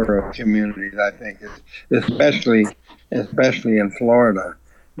number of communities, I think, especially in Florida.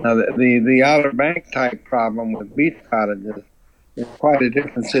 Now, the Outer Bank type problem with beach cottages is quite a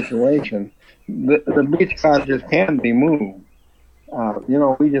different situation. The beach cottages can be moved.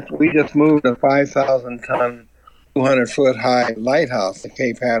 We just moved a 5,000-ton, 200-foot high lighthouse, the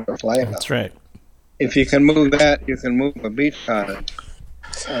Cape Hatteras Lighthouse. That's right. If you can move that, you can move a beach cottage.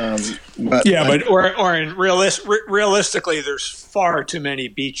 Realistically, there's far too many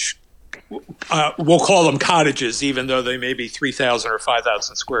beach. We'll call them cottages, even though they may be 3,000 or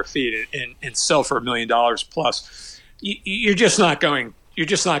 5,000 square feet and sell for $1 million plus. You're just not going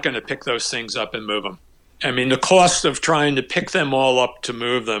to pick those things up and move them. I mean, the cost of trying to pick them all up to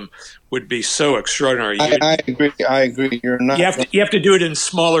move them would be so extraordinary. I agree. You're not. You have to do it in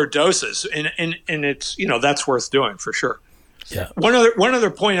smaller doses, and it's that's worth doing for sure. Yeah. One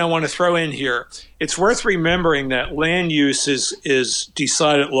other point I want to throw in here. It's worth remembering that land use is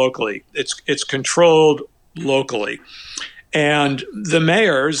decided locally. It's controlled locally, and the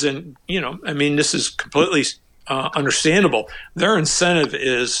mayors, and this is completely understandable. Their incentive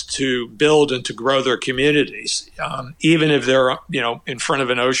is to build and to grow their communities, even if they're in front of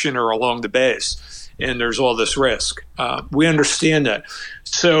an ocean or along the bays, and there's all this risk. We understand that.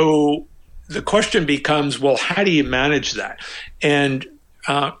 So the question becomes, well, how do you manage that? And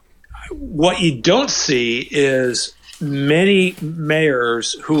what you don't see is many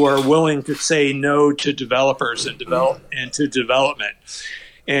mayors who are willing to say no to developers and to development.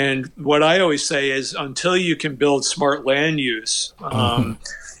 And what I always say is, until you can build smart land use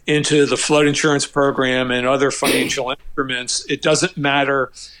into the flood insurance program and other financial instruments, it doesn't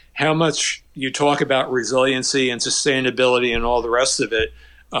matter how much you talk about resiliency and sustainability and all the rest of it.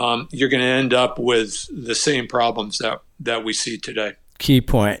 You're going to end up with the same problems that we see today. Key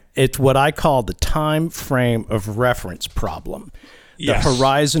point. It's what I call the time frame of reference problem. The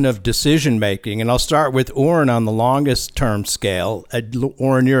horizon of decision making. And I'll start with Oren on the longest term scale.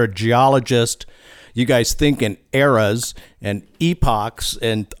 Oren, you're a geologist. You guys think in eras and epochs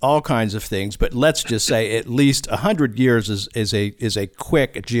and all kinds of things, but let's just say at least 100 years is a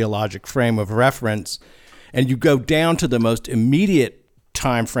quick geologic frame of reference. And you go down to the most immediate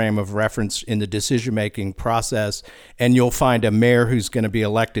time frame of reference in the decision-making process, and you'll find a mayor who's going to be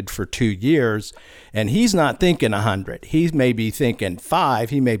elected for 2 years, and he's not thinking 100. He may be thinking 5.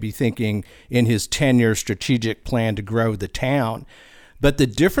 He may be thinking in his 10-year strategic plan to grow the town. But the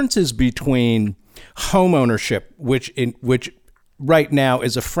differences between home ownership, which right now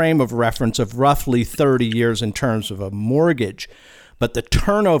is a frame of reference of roughly 30 years in terms of a mortgage, but the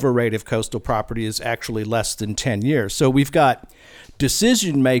turnover rate of coastal property is actually less than 10 years. So we've got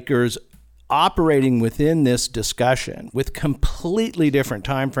decision makers operating within this discussion with completely different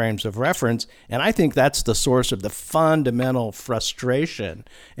timeframes of reference, and I think that's the source of the fundamental frustration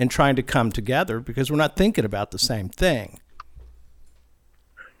in trying to come together, because we're not thinking about the same thing.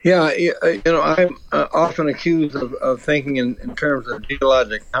 Yeah, I'm often accused of thinking in terms of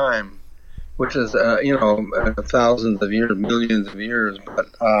geologic time, which is, thousands of years, millions of years. But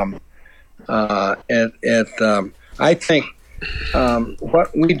I think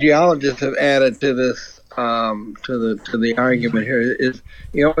what we geologists have added to this, to the argument here is,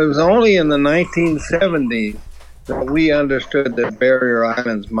 it was only in the 1970s that we understood that barrier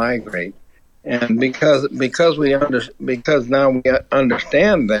islands migrate, and because now we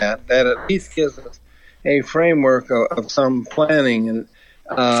understand that at least gives us a framework of some planning and.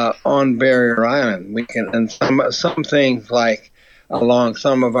 On Barrier Island, we can, and some things like along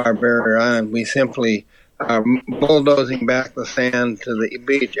some of our Barrier Islands, we simply are bulldozing back the sand to the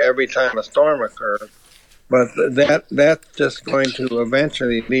beach every time a storm occurs. But that's just going to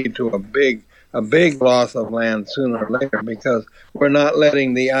eventually lead to a big loss of land sooner or later, because we're not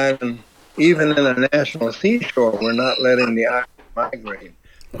letting the island, even in a national seashore, we're not letting the island migrate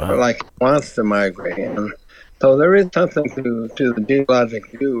like it wants to migrate. And so there is something to the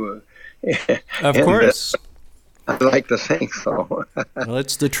geologic view. Of course. I'd like to think so. Well,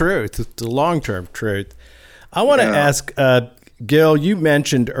 it's the truth. It's the long-term truth. I want to ask, Gil, you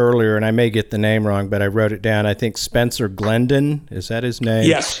mentioned earlier, and I may get the name wrong, but I wrote it down, I think Spencer Glendon, is that his name?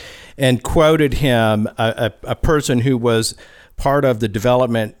 Yes. And quoted him, a person who was part of the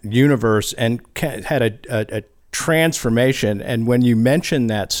development universe and had a transformation. And when you mentioned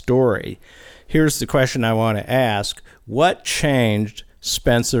that story, here's the question I want to ask. What changed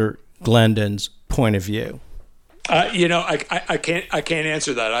Spencer Glendon's point of view? I can't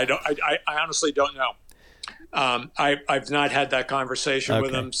answer that. I honestly don't know. I've not had that conversation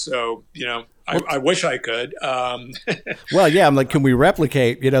with him, so I wish I could. Well, yeah, I'm like, can we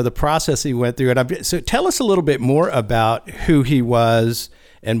replicate the process he went through? And so tell us a little bit more about who he was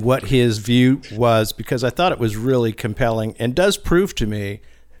and what his view was, because I thought it was really compelling and does prove to me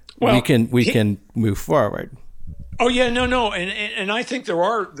we can move forward. Oh yeah, no, and I think there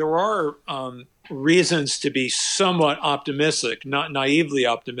are reasons to be somewhat optimistic, not naively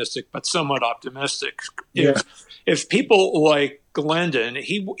optimistic, but somewhat optimistic. Yeah. If people like Glendon,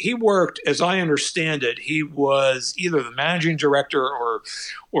 he worked, as I understand it, he was either the managing director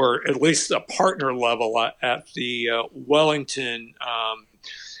or at least a partner level at the Wellington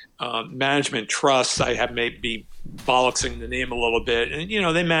Management Trust. I have maybe bollocksing the name a little bit, and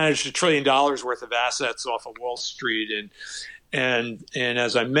they managed $1 trillion worth of assets off of Wall Street, and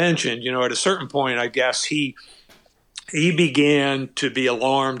as I mentioned, at a certain point, I guess he began to be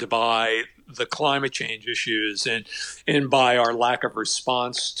alarmed by the climate change issues and by our lack of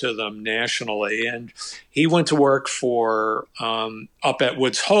response to them nationally. And he went to work for up at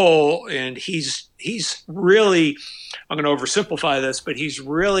Woods Hole, and he's really, I'm going to oversimplify this, but he's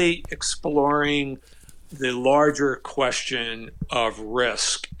really exploring the larger question of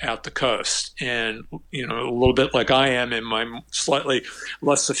risk at the coast. And, a little bit like I am in my slightly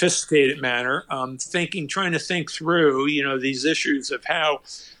less sophisticated manner, trying to think through, these issues of how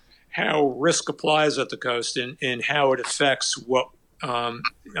risk applies at the coast and how it affects what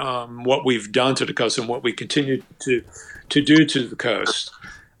we've done to the coast and what we continue to do to the coast.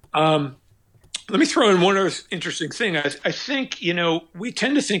 Let me throw in one other interesting thing. I think, we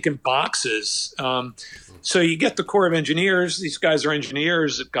tend to think in boxes. So you get the Corps of Engineers. These guys are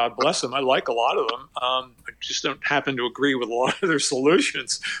engineers. God bless them. I like a lot of them. I just don't happen to agree with a lot of their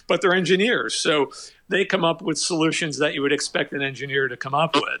solutions, but they're engineers. So they come up with solutions that you would expect an engineer to come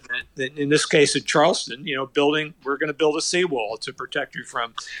up with. In this case, at Charleston, we're going to build a seawall to protect you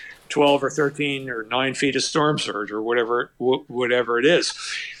from 12 or 13 or 9 feet of storm surge or whatever it is.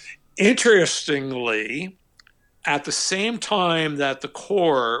 Interestingly, at the same time that the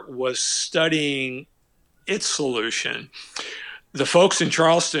Corps was studying its solution, the folks in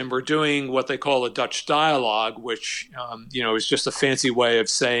Charleston were doing what they call a Dutch dialogue, which is just a fancy way of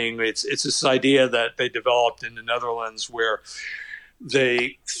saying it's this idea that they developed in the Netherlands where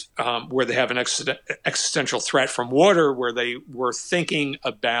they have an existential threat from water, where they were thinking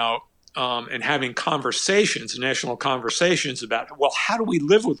about and having conversations, national conversations about, well, how do we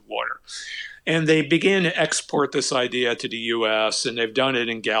live with water? And they began to export this idea to the U.S., and they've done it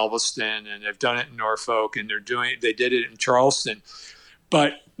in Galveston, and they've done it in Norfolk, and they did it in Charleston.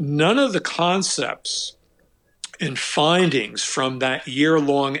 But none of the concepts and findings from that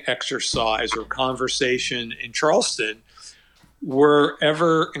year-long exercise or conversation in Charleston were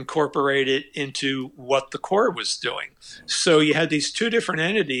ever incorporated into what the Corps was doing. So you had these two different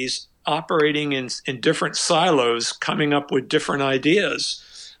entities operating in different silos, coming up with different ideas.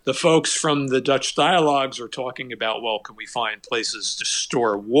 The folks from the Dutch dialogues are talking about, well, can we find places to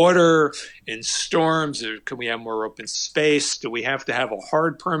store water in storms? Or can we have more open space? Do we have to have a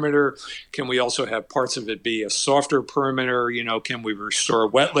hard perimeter? Can we also have parts of it be a softer perimeter? Can we restore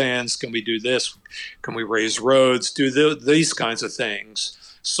wetlands? Can we do this? Can we raise roads? Do these kinds of things,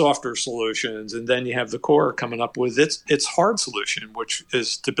 softer solutions. And then you have the Corps coming up with its hard solution, which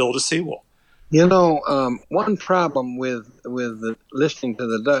is to build a seawall. One problem with listening to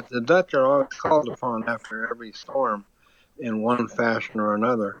the Dutch are always called upon after every storm in one fashion or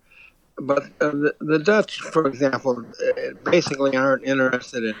another. But the Dutch, for example, basically aren't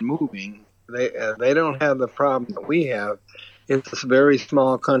interested in moving. They don't have the problem that we have. It's a very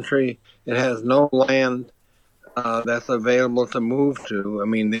small country. It has no land that's available to move to. I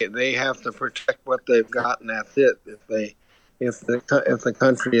mean, they have to protect what they've got, and that's it. If the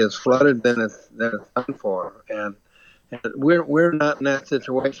country is flooded, then it's done for. And we're not in that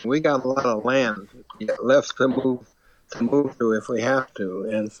situation. We got a lot of land left to move to if we have to.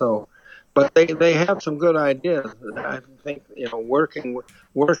 And so, but they have some good ideas. I think working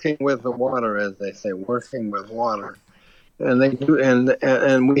with the water, as they say, working with water, and they do.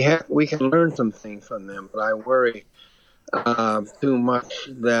 And we can learn some things from them. But I worry too much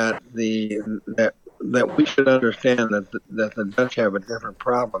that we should understand that the Dutch have a different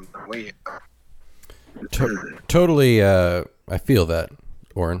problem than we have. Totally, I feel that,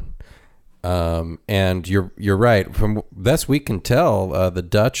 Orrin. And you're right. From best we can tell, the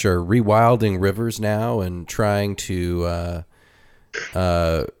Dutch are rewilding rivers now and trying to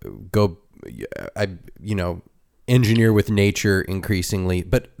engineer with nature increasingly.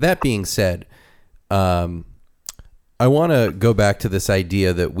 But that being said, I want to go back to this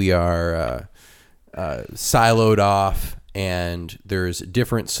idea that we are siloed off and there's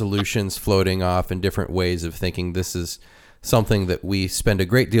different solutions floating off and different ways of thinking. This is something that we spend a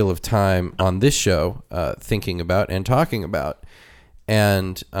great deal of time on this show thinking about and talking about.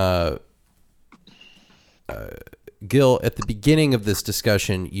 And Gil, at the beginning of this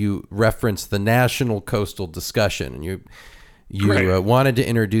discussion, you referenced the national coastal discussion, and you Right. wanted to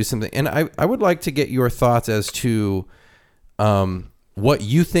introduce something. And I would like to get your thoughts as to what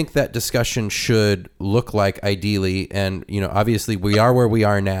you think that discussion should look like ideally. And, obviously we are where we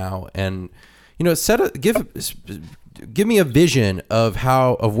are now, and, give me a vision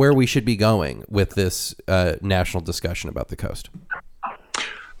of where we should be going with this national discussion about the coast.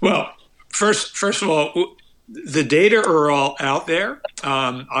 Well, first of all, the data are all out there.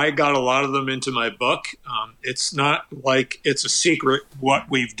 I got a lot of them into my book. It's not like it's a secret what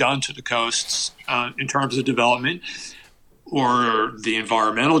we've done to the coasts in terms of development, or the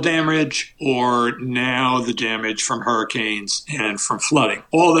environmental damage, or now the damage from hurricanes and from flooding.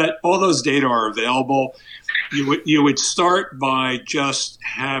 All those data are available. You would start by just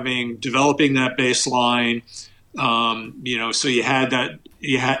developing that baseline. So you had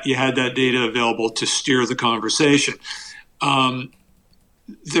that data available to steer the conversation.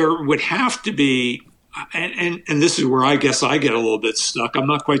 There would have to be, and this is where I guess I get a little bit stuck. I'm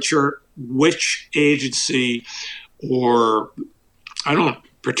not quite sure which agency, or I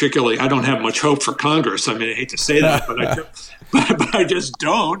don't have much hope for Congress. I mean, I hate to say that, but I just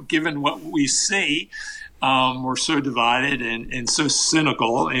don't, given what we see. We're so divided and so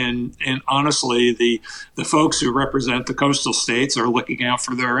cynical, and honestly, the folks who represent the coastal states are looking out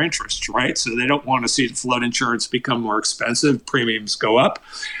for their interests, right? So they don't want to see the flood insurance become more expensive, premiums go up.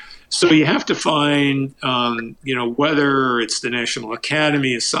 So you have to find, whether it's the National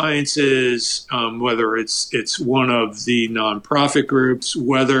Academy of Sciences, whether it's one of the nonprofit groups,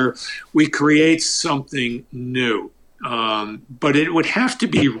 whether we create something new. But it would have to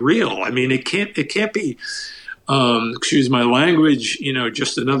be real. I mean, it can't be, excuse my language,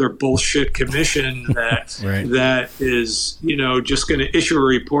 just another bullshit commission that Right. that is, just going to issue a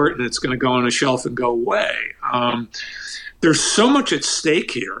report and it's going to go on a shelf and go away. There's so much at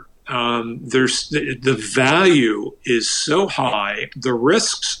stake here. There's the value is so high, the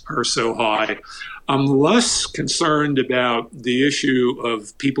risks are so high. I'm less concerned about the issue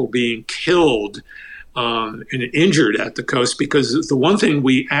of people being killed and injured at the coast, because the one thing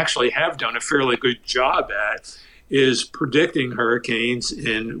we actually have done a fairly good job at is predicting hurricanes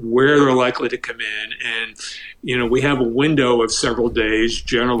and where they're likely to come in. And, we have a window of several days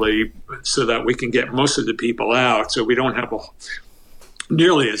generally so that we can get most of the people out, so we don't have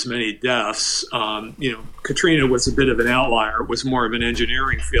nearly as many deaths. Katrina was a bit of an outlier. It was more of an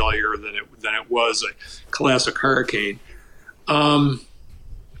engineering failure than it was a classic hurricane.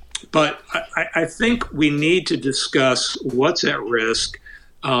 But I think we need to discuss what's at risk,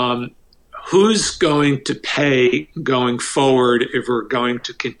 who's going to pay going forward if we're going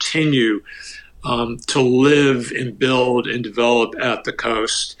to continue to live and build and develop at the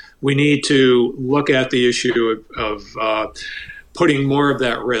coast. We need to look at the issue of putting more of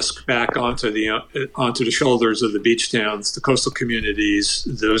that risk back onto the shoulders of the beach towns, the coastal communities,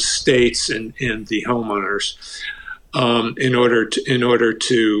 those states, and the homeowners. In order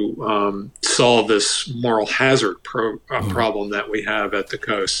to solve this moral hazard problem that we have at the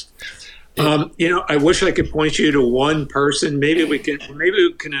coast. I wish I could point you to one person. Maybe we can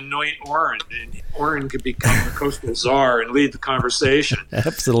anoint Oren, and Oren could become the coastal czar and lead the conversation.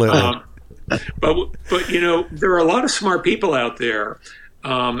 Absolutely. But there are a lot of smart people out there.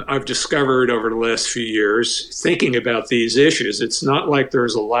 I've discovered over the last few years thinking about these issues. It's not like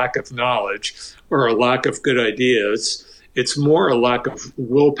there's a lack of knowledge or a lack of good ideas. It's more a lack of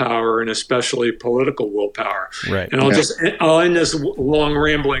willpower, and especially political willpower. Right. And I'll end this long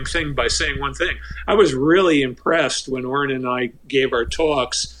rambling thing by saying one thing. I was really impressed when Oren and I gave our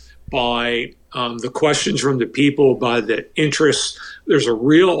talks by the questions from the people, by the interest. There's a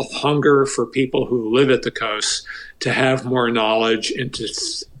real hunger for people who live at the coast to have more knowledge and to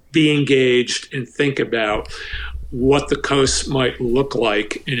be engaged and think about what the coast might look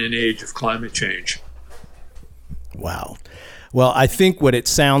like in an age of climate change. Wow. Well, I think what it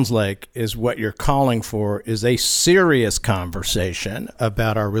sounds like is what you're calling for is a serious conversation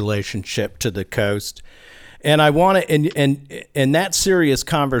about our relationship to the coast. And I want to, and that serious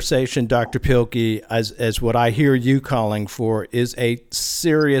conversation, Dr. Pilkey, as what I hear you calling for, is a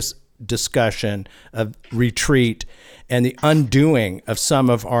serious discussion of retreat and the undoing of some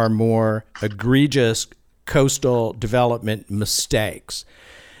of our more egregious coastal development mistakes.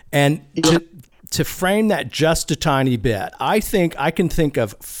 And to frame that just a tiny bit, I think I can think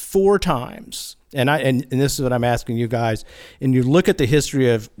of 4 times, and this is what I'm asking you guys, and you look at the history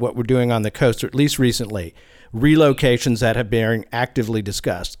of what we're doing on the coast, or at least recently, relocations that have been actively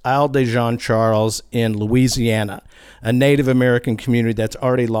discussed. Isle de Jean Charles in Louisiana, a Native American community that's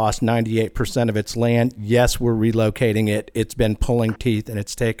already lost 98% of its land. Yes, we're relocating it. It's been pulling teeth, and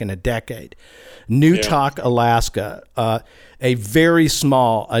it's taken a decade. Newtok, Alaska, a very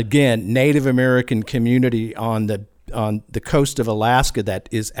small, again, Native American community on the coast of Alaska that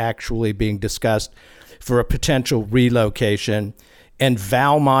is actually being discussed for a potential relocation. And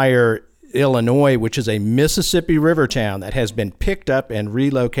Valmeyer, Illinois, which is a Mississippi River town that has been picked up and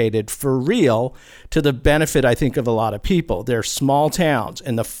relocated for real to the benefit, I think, of a lot of people. They're small towns.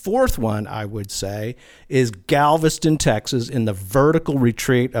 And the fourth one, I would say, is Galveston, Texas, in the vertical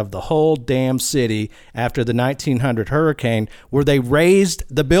retreat of the whole damn city after the 1900 hurricane, where they raised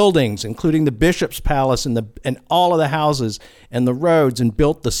the buildings, including the Bishop's Palace and all of the houses and the roads, and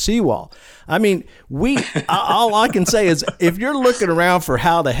built the seawall. I mean, all I can say is, if you're looking around for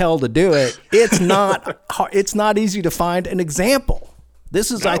how the hell to do it, it's not easy to find an example.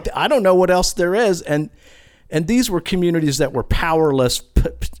 This is, no. I don't know what else there is. And these were communities that were powerless.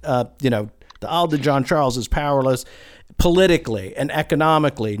 The Isle de Jean Charles is powerless politically and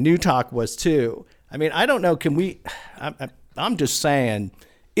economically. Newtok was too. I mean, I don't know. I'm just saying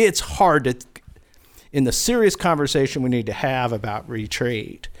it's hard to, in the serious conversation we need to have about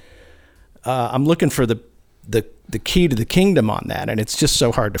retreat, I'm looking for the key to the kingdom on that, and it's just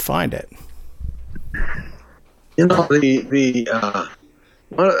so hard to find it.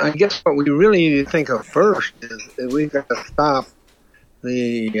 Well, I guess what we really need to think of first is we've got to stop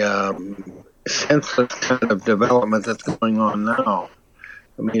the senseless kind of development that's going on now.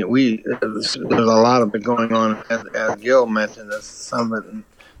 I mean, there's a lot of it going on, as Gil mentioned, some of it in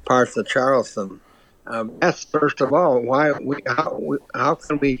parts of Charleston. That's first of all how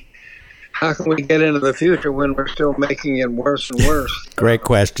can we get into the future when we're still making it worse and worse? Great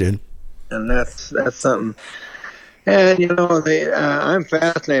question. And that's something. And I'm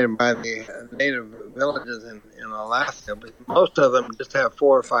fascinated by the native villages in Alaska, but most of them just have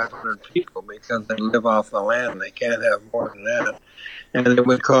 400 or 500 people because they live off the land. They can't have more than that, and it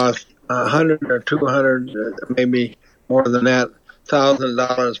would cost $100 or $200, maybe more than that,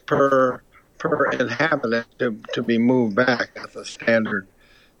 $1,000 per inhabitant to be moved back. That's a standard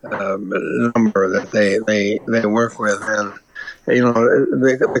number that they work with, and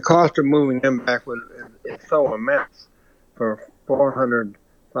the cost of moving them back is so immense for 400,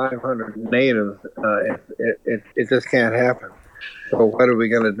 500 natives. It just can't happen. So what are we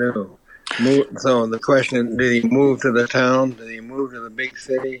going to do? So the question: did he move to the town? Did he move to the big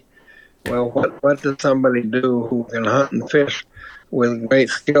city? Well, what does somebody do who can hunt and fish with great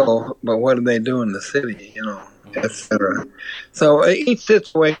skill, but what do they do in the city? Etc. So each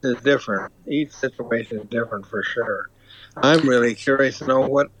situation is different. Each situation is different for sure. I'm really curious to know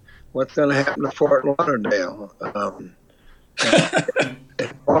what's going to happen to Fort Lauderdale.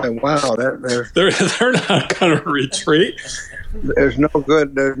 Wow, they're not going to retreat. There's no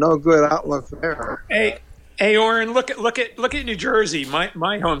good outlook there. Hey, Orrin, look at New Jersey,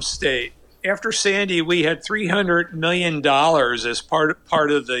 my home state. After Sandy, we had $300 million as part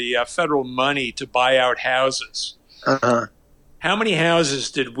of the federal money to buy out houses. Uh-huh. How many houses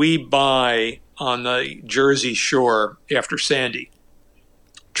did we buy on the Jersey shore after Sandy?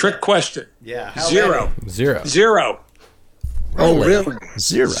 Trick question. Yeah. Zero. Oh, really?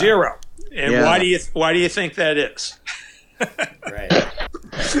 Zero. And yeah. Why do you think that is? Right.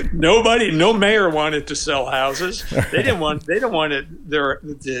 No mayor wanted to sell houses. They didn't want it there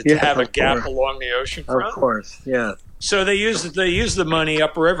to have a gap along the ocean front. Of course, yeah. So they used the money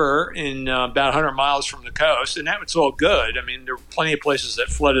upriver in about 100 miles from the coast, and that was all good. I mean, there were plenty of places that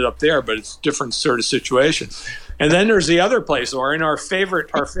flooded up there, but it's a different sort of situation. And then there's the other place, or in our favorite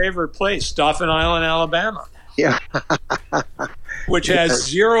place, Dauphin Island, Alabama. Yeah. Which has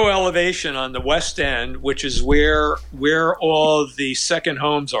zero elevation on the west end, which is where all the second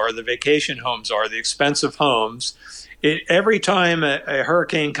homes are, the vacation homes are, the expensive homes. Every time a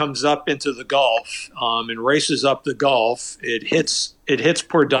hurricane comes up into the Gulf and races up the Gulf, it hits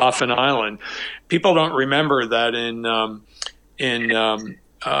poor Dauphin Island. People don't remember that in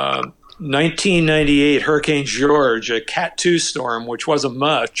 1998, Hurricane George, a Cat 2 storm, which wasn't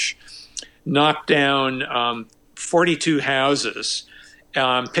much, knocked down 42 houses,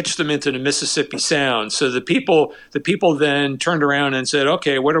 pitched them into the Mississippi Sound. So the people then turned around and said,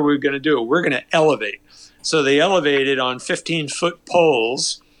 okay, what are we going to do? We're going to elevate. So they elevated on 15-foot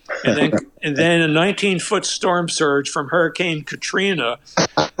poles, and then a 19-foot storm surge from Hurricane Katrina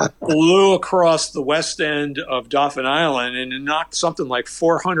blew across the west end of Dauphin Island and it knocked something like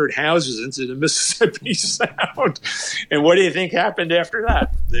 400 houses into the Mississippi Sound. And what do you think happened after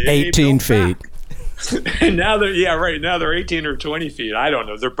that? 18 feet. And now they're 18 or 20 feet. I don't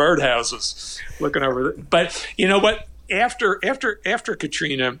know. They're birdhouses looking over. But you know what? After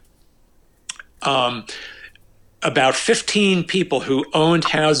Katrina, about 15 people who owned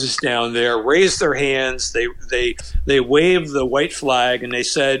houses down there raised their hands. They waved the white flag and they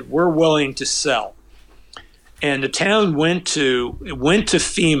said, "We're willing to sell." And the town went to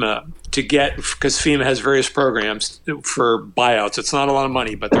FEMA to get, because FEMA has various programs for buyouts. It's not a lot of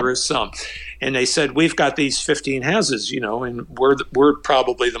money, but there is some. And they said, "We've got these 15 houses, and we're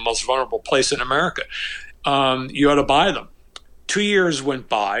probably the most vulnerable place in America. You ought to buy them." 2 years went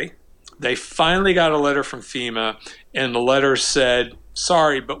by. They finally got a letter from FEMA, and the letter said,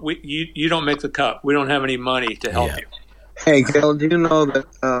 "Sorry, but you don't make the cut. We don't have any money to help you." Hey, Gil, do you know that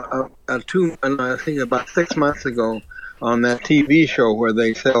I think about 6 months ago on that TV show where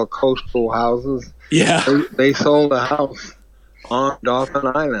they sell coastal houses, they sold a house on Dolphin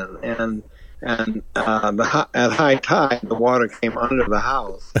Island, and at high tide, the water came under the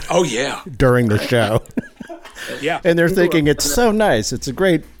house. Oh, yeah. During the show. Yeah. And they're thinking it's so nice. It's a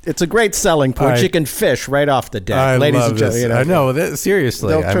great selling point. You can fish right off the deck. Ladies and gentlemen, I know.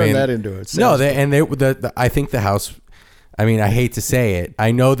 Seriously. They'll turn that into it. I think the house, I hate to say it.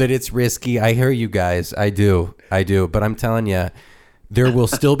 I know that it's risky. I hear you guys. I do. But I'm telling you, there will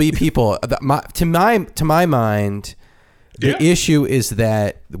still be people. To my mind, the issue is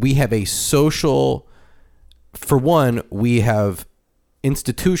that we have a social, for one, we have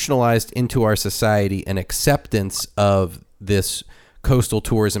institutionalized into our society an acceptance of this coastal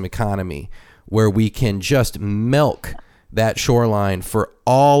tourism economy where we can just milk that shoreline for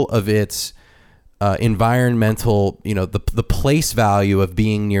all of its environmental, the place value of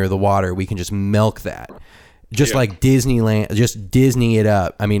being near the water. We can just milk that. Just like Disneyland, just Disney it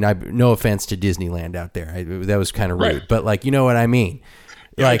up. No offense to Disneyland out there. That was kind of rude, right. But you know what I mean?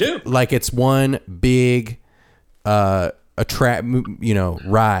 Yeah, I do. Like it's one big ride,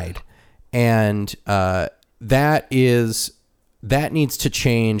 and that needs to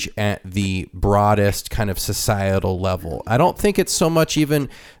change at the broadest kind of societal level. I don't think it's so much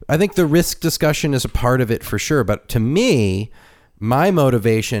I think the risk discussion is a part of it for sure, but to me, my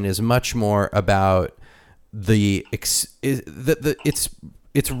motivation is much more about it's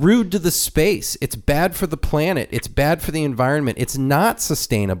rude to the space. It's bad for the planet. It's bad for the environment. It's not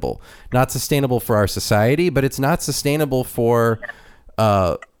sustainable. Not sustainable for our society, but it's not sustainable for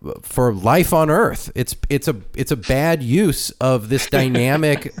life on Earth. It's a bad use of this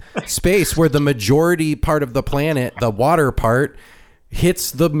dynamic space where the majority part of the planet, the water part, hits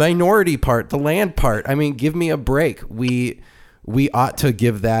the minority part, the land part. Give me a break. We ought to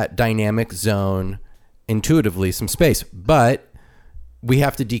give that dynamic zone intuitively some space, but we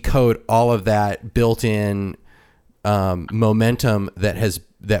have to decode all of that built-in momentum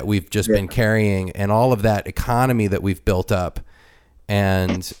that we've just been carrying, and all of that economy that we've built up.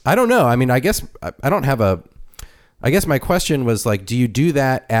 And I don't know. I guess I don't have I guess my question was do you do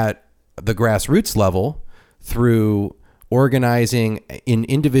that at the grassroots level through organizing in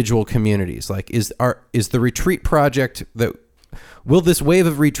individual communities? Is the retreat project will this wave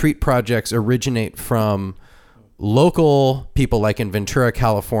of retreat projects originate from local people like in Ventura,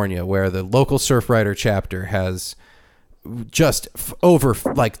 California, where the local Surfrider chapter has just over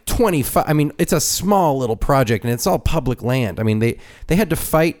 25. It's a small little project and it's all public land. They had to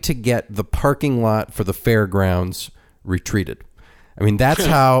fight to get the parking lot for the fairgrounds retreated. That's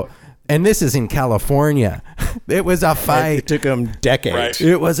how, and this is in California. It was a fight. It took them decades. Right.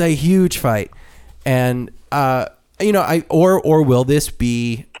 It was a huge fight. And, or will this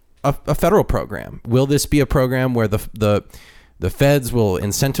be a federal program? Will this be a program where the feds will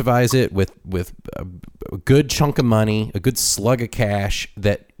incentivize it with a good chunk of money, a good slug of cash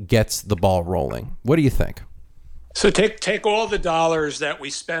that gets the ball rolling? What do you think? So take all the dollars that we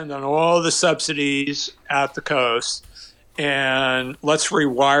spend on all the subsidies at the coast, and let's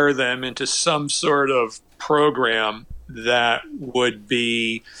rewire them into some sort of program that would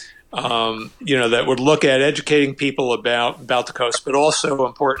be that would look at educating people about the coast, but also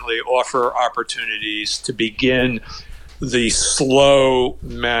importantly offer opportunities to begin the slow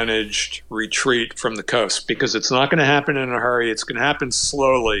managed retreat from the coast, because it's not going to happen in a hurry. It's going to happen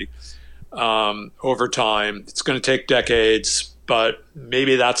slowly over time. It's going to take decades, but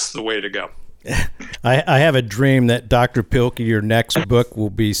maybe that's the way to go. I have a dream that Dr. Pielke, your next book will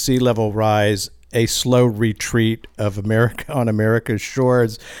be Sea Level Rise, a slow retreat of America on America's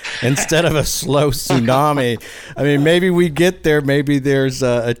shores instead of a slow tsunami. Maybe we get there. Maybe there's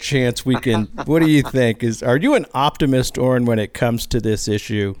a chance we can. What do you think? Are you an optimist, Oren, when it comes to this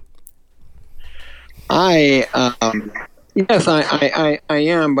issue? I Yes, I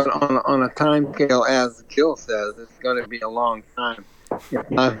am, but on a time scale, as Jill says, it's going to be a long time.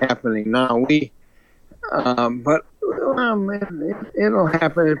 It's not happening now. But it'll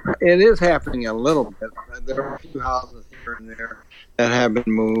happen. It is happening a little bit. There are a few houses here and there that have been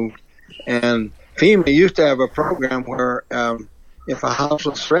moved. And FEMA used to have a program where if a house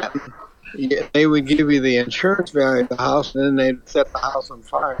was threatened, they would give you the insurance value of the house, and then they'd set the house on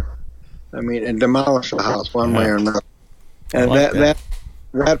fire. I mean, and demolish the house one way or another. And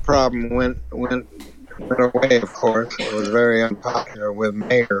that problem went away. Of course, it was very unpopular with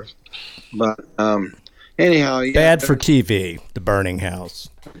mayors. But anyhow, yeah, bad for TV. The burning house.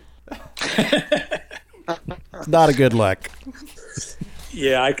 Not a good look.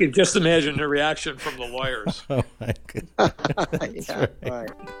 Yeah, I can just imagine the reaction from the lawyers. Oh my goodness. Yeah,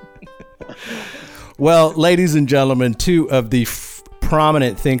 right. Well, ladies and gentlemen, two of the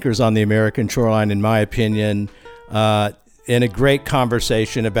prominent thinkers on the American shoreline, in my opinion, in a great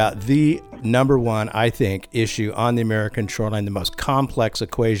conversation about the number one, I think, issue on the American shoreline, the most complex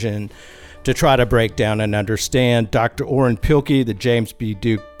equation to try to break down and understand. Dr. Orrin Pilkey, the James B.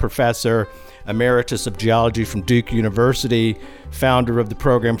 Duke Professor Emeritus of Geology from Duke University, founder of the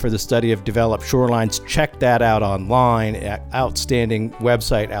Program for the Study of Developed Shorelines. Check that out online. Outstanding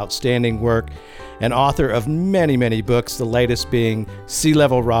website, outstanding work, and author of many, many books, the latest being Sea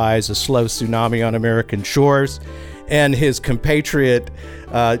Level Rise, A Slow Tsunami on American Shores. And his compatriot,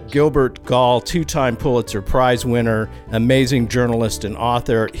 Gilbert Gall, two-time Pulitzer Prize winner, amazing journalist and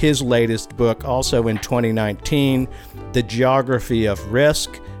author. His latest book, also in 2019, The Geography of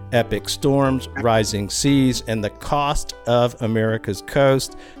Risk, Epic Storms, Rising Seas, and the Cost of America's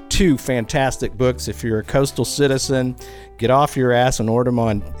Coast. Two fantastic books. If you're a coastal citizen, get off your ass and order them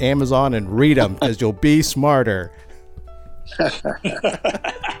on Amazon and read them, because you'll be smarter.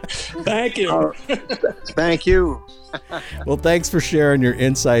 Thank you. Thank you. Well, thanks for sharing your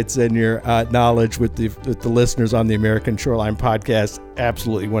insights and your knowledge with the listeners on the American Shoreline Podcast.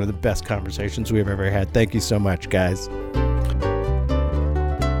 Absolutely one of the best conversations we've ever had. Thank you so much, guys.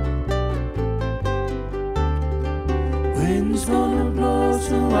 Wind's gonna blow,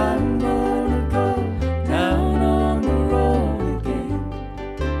 so I'm gonna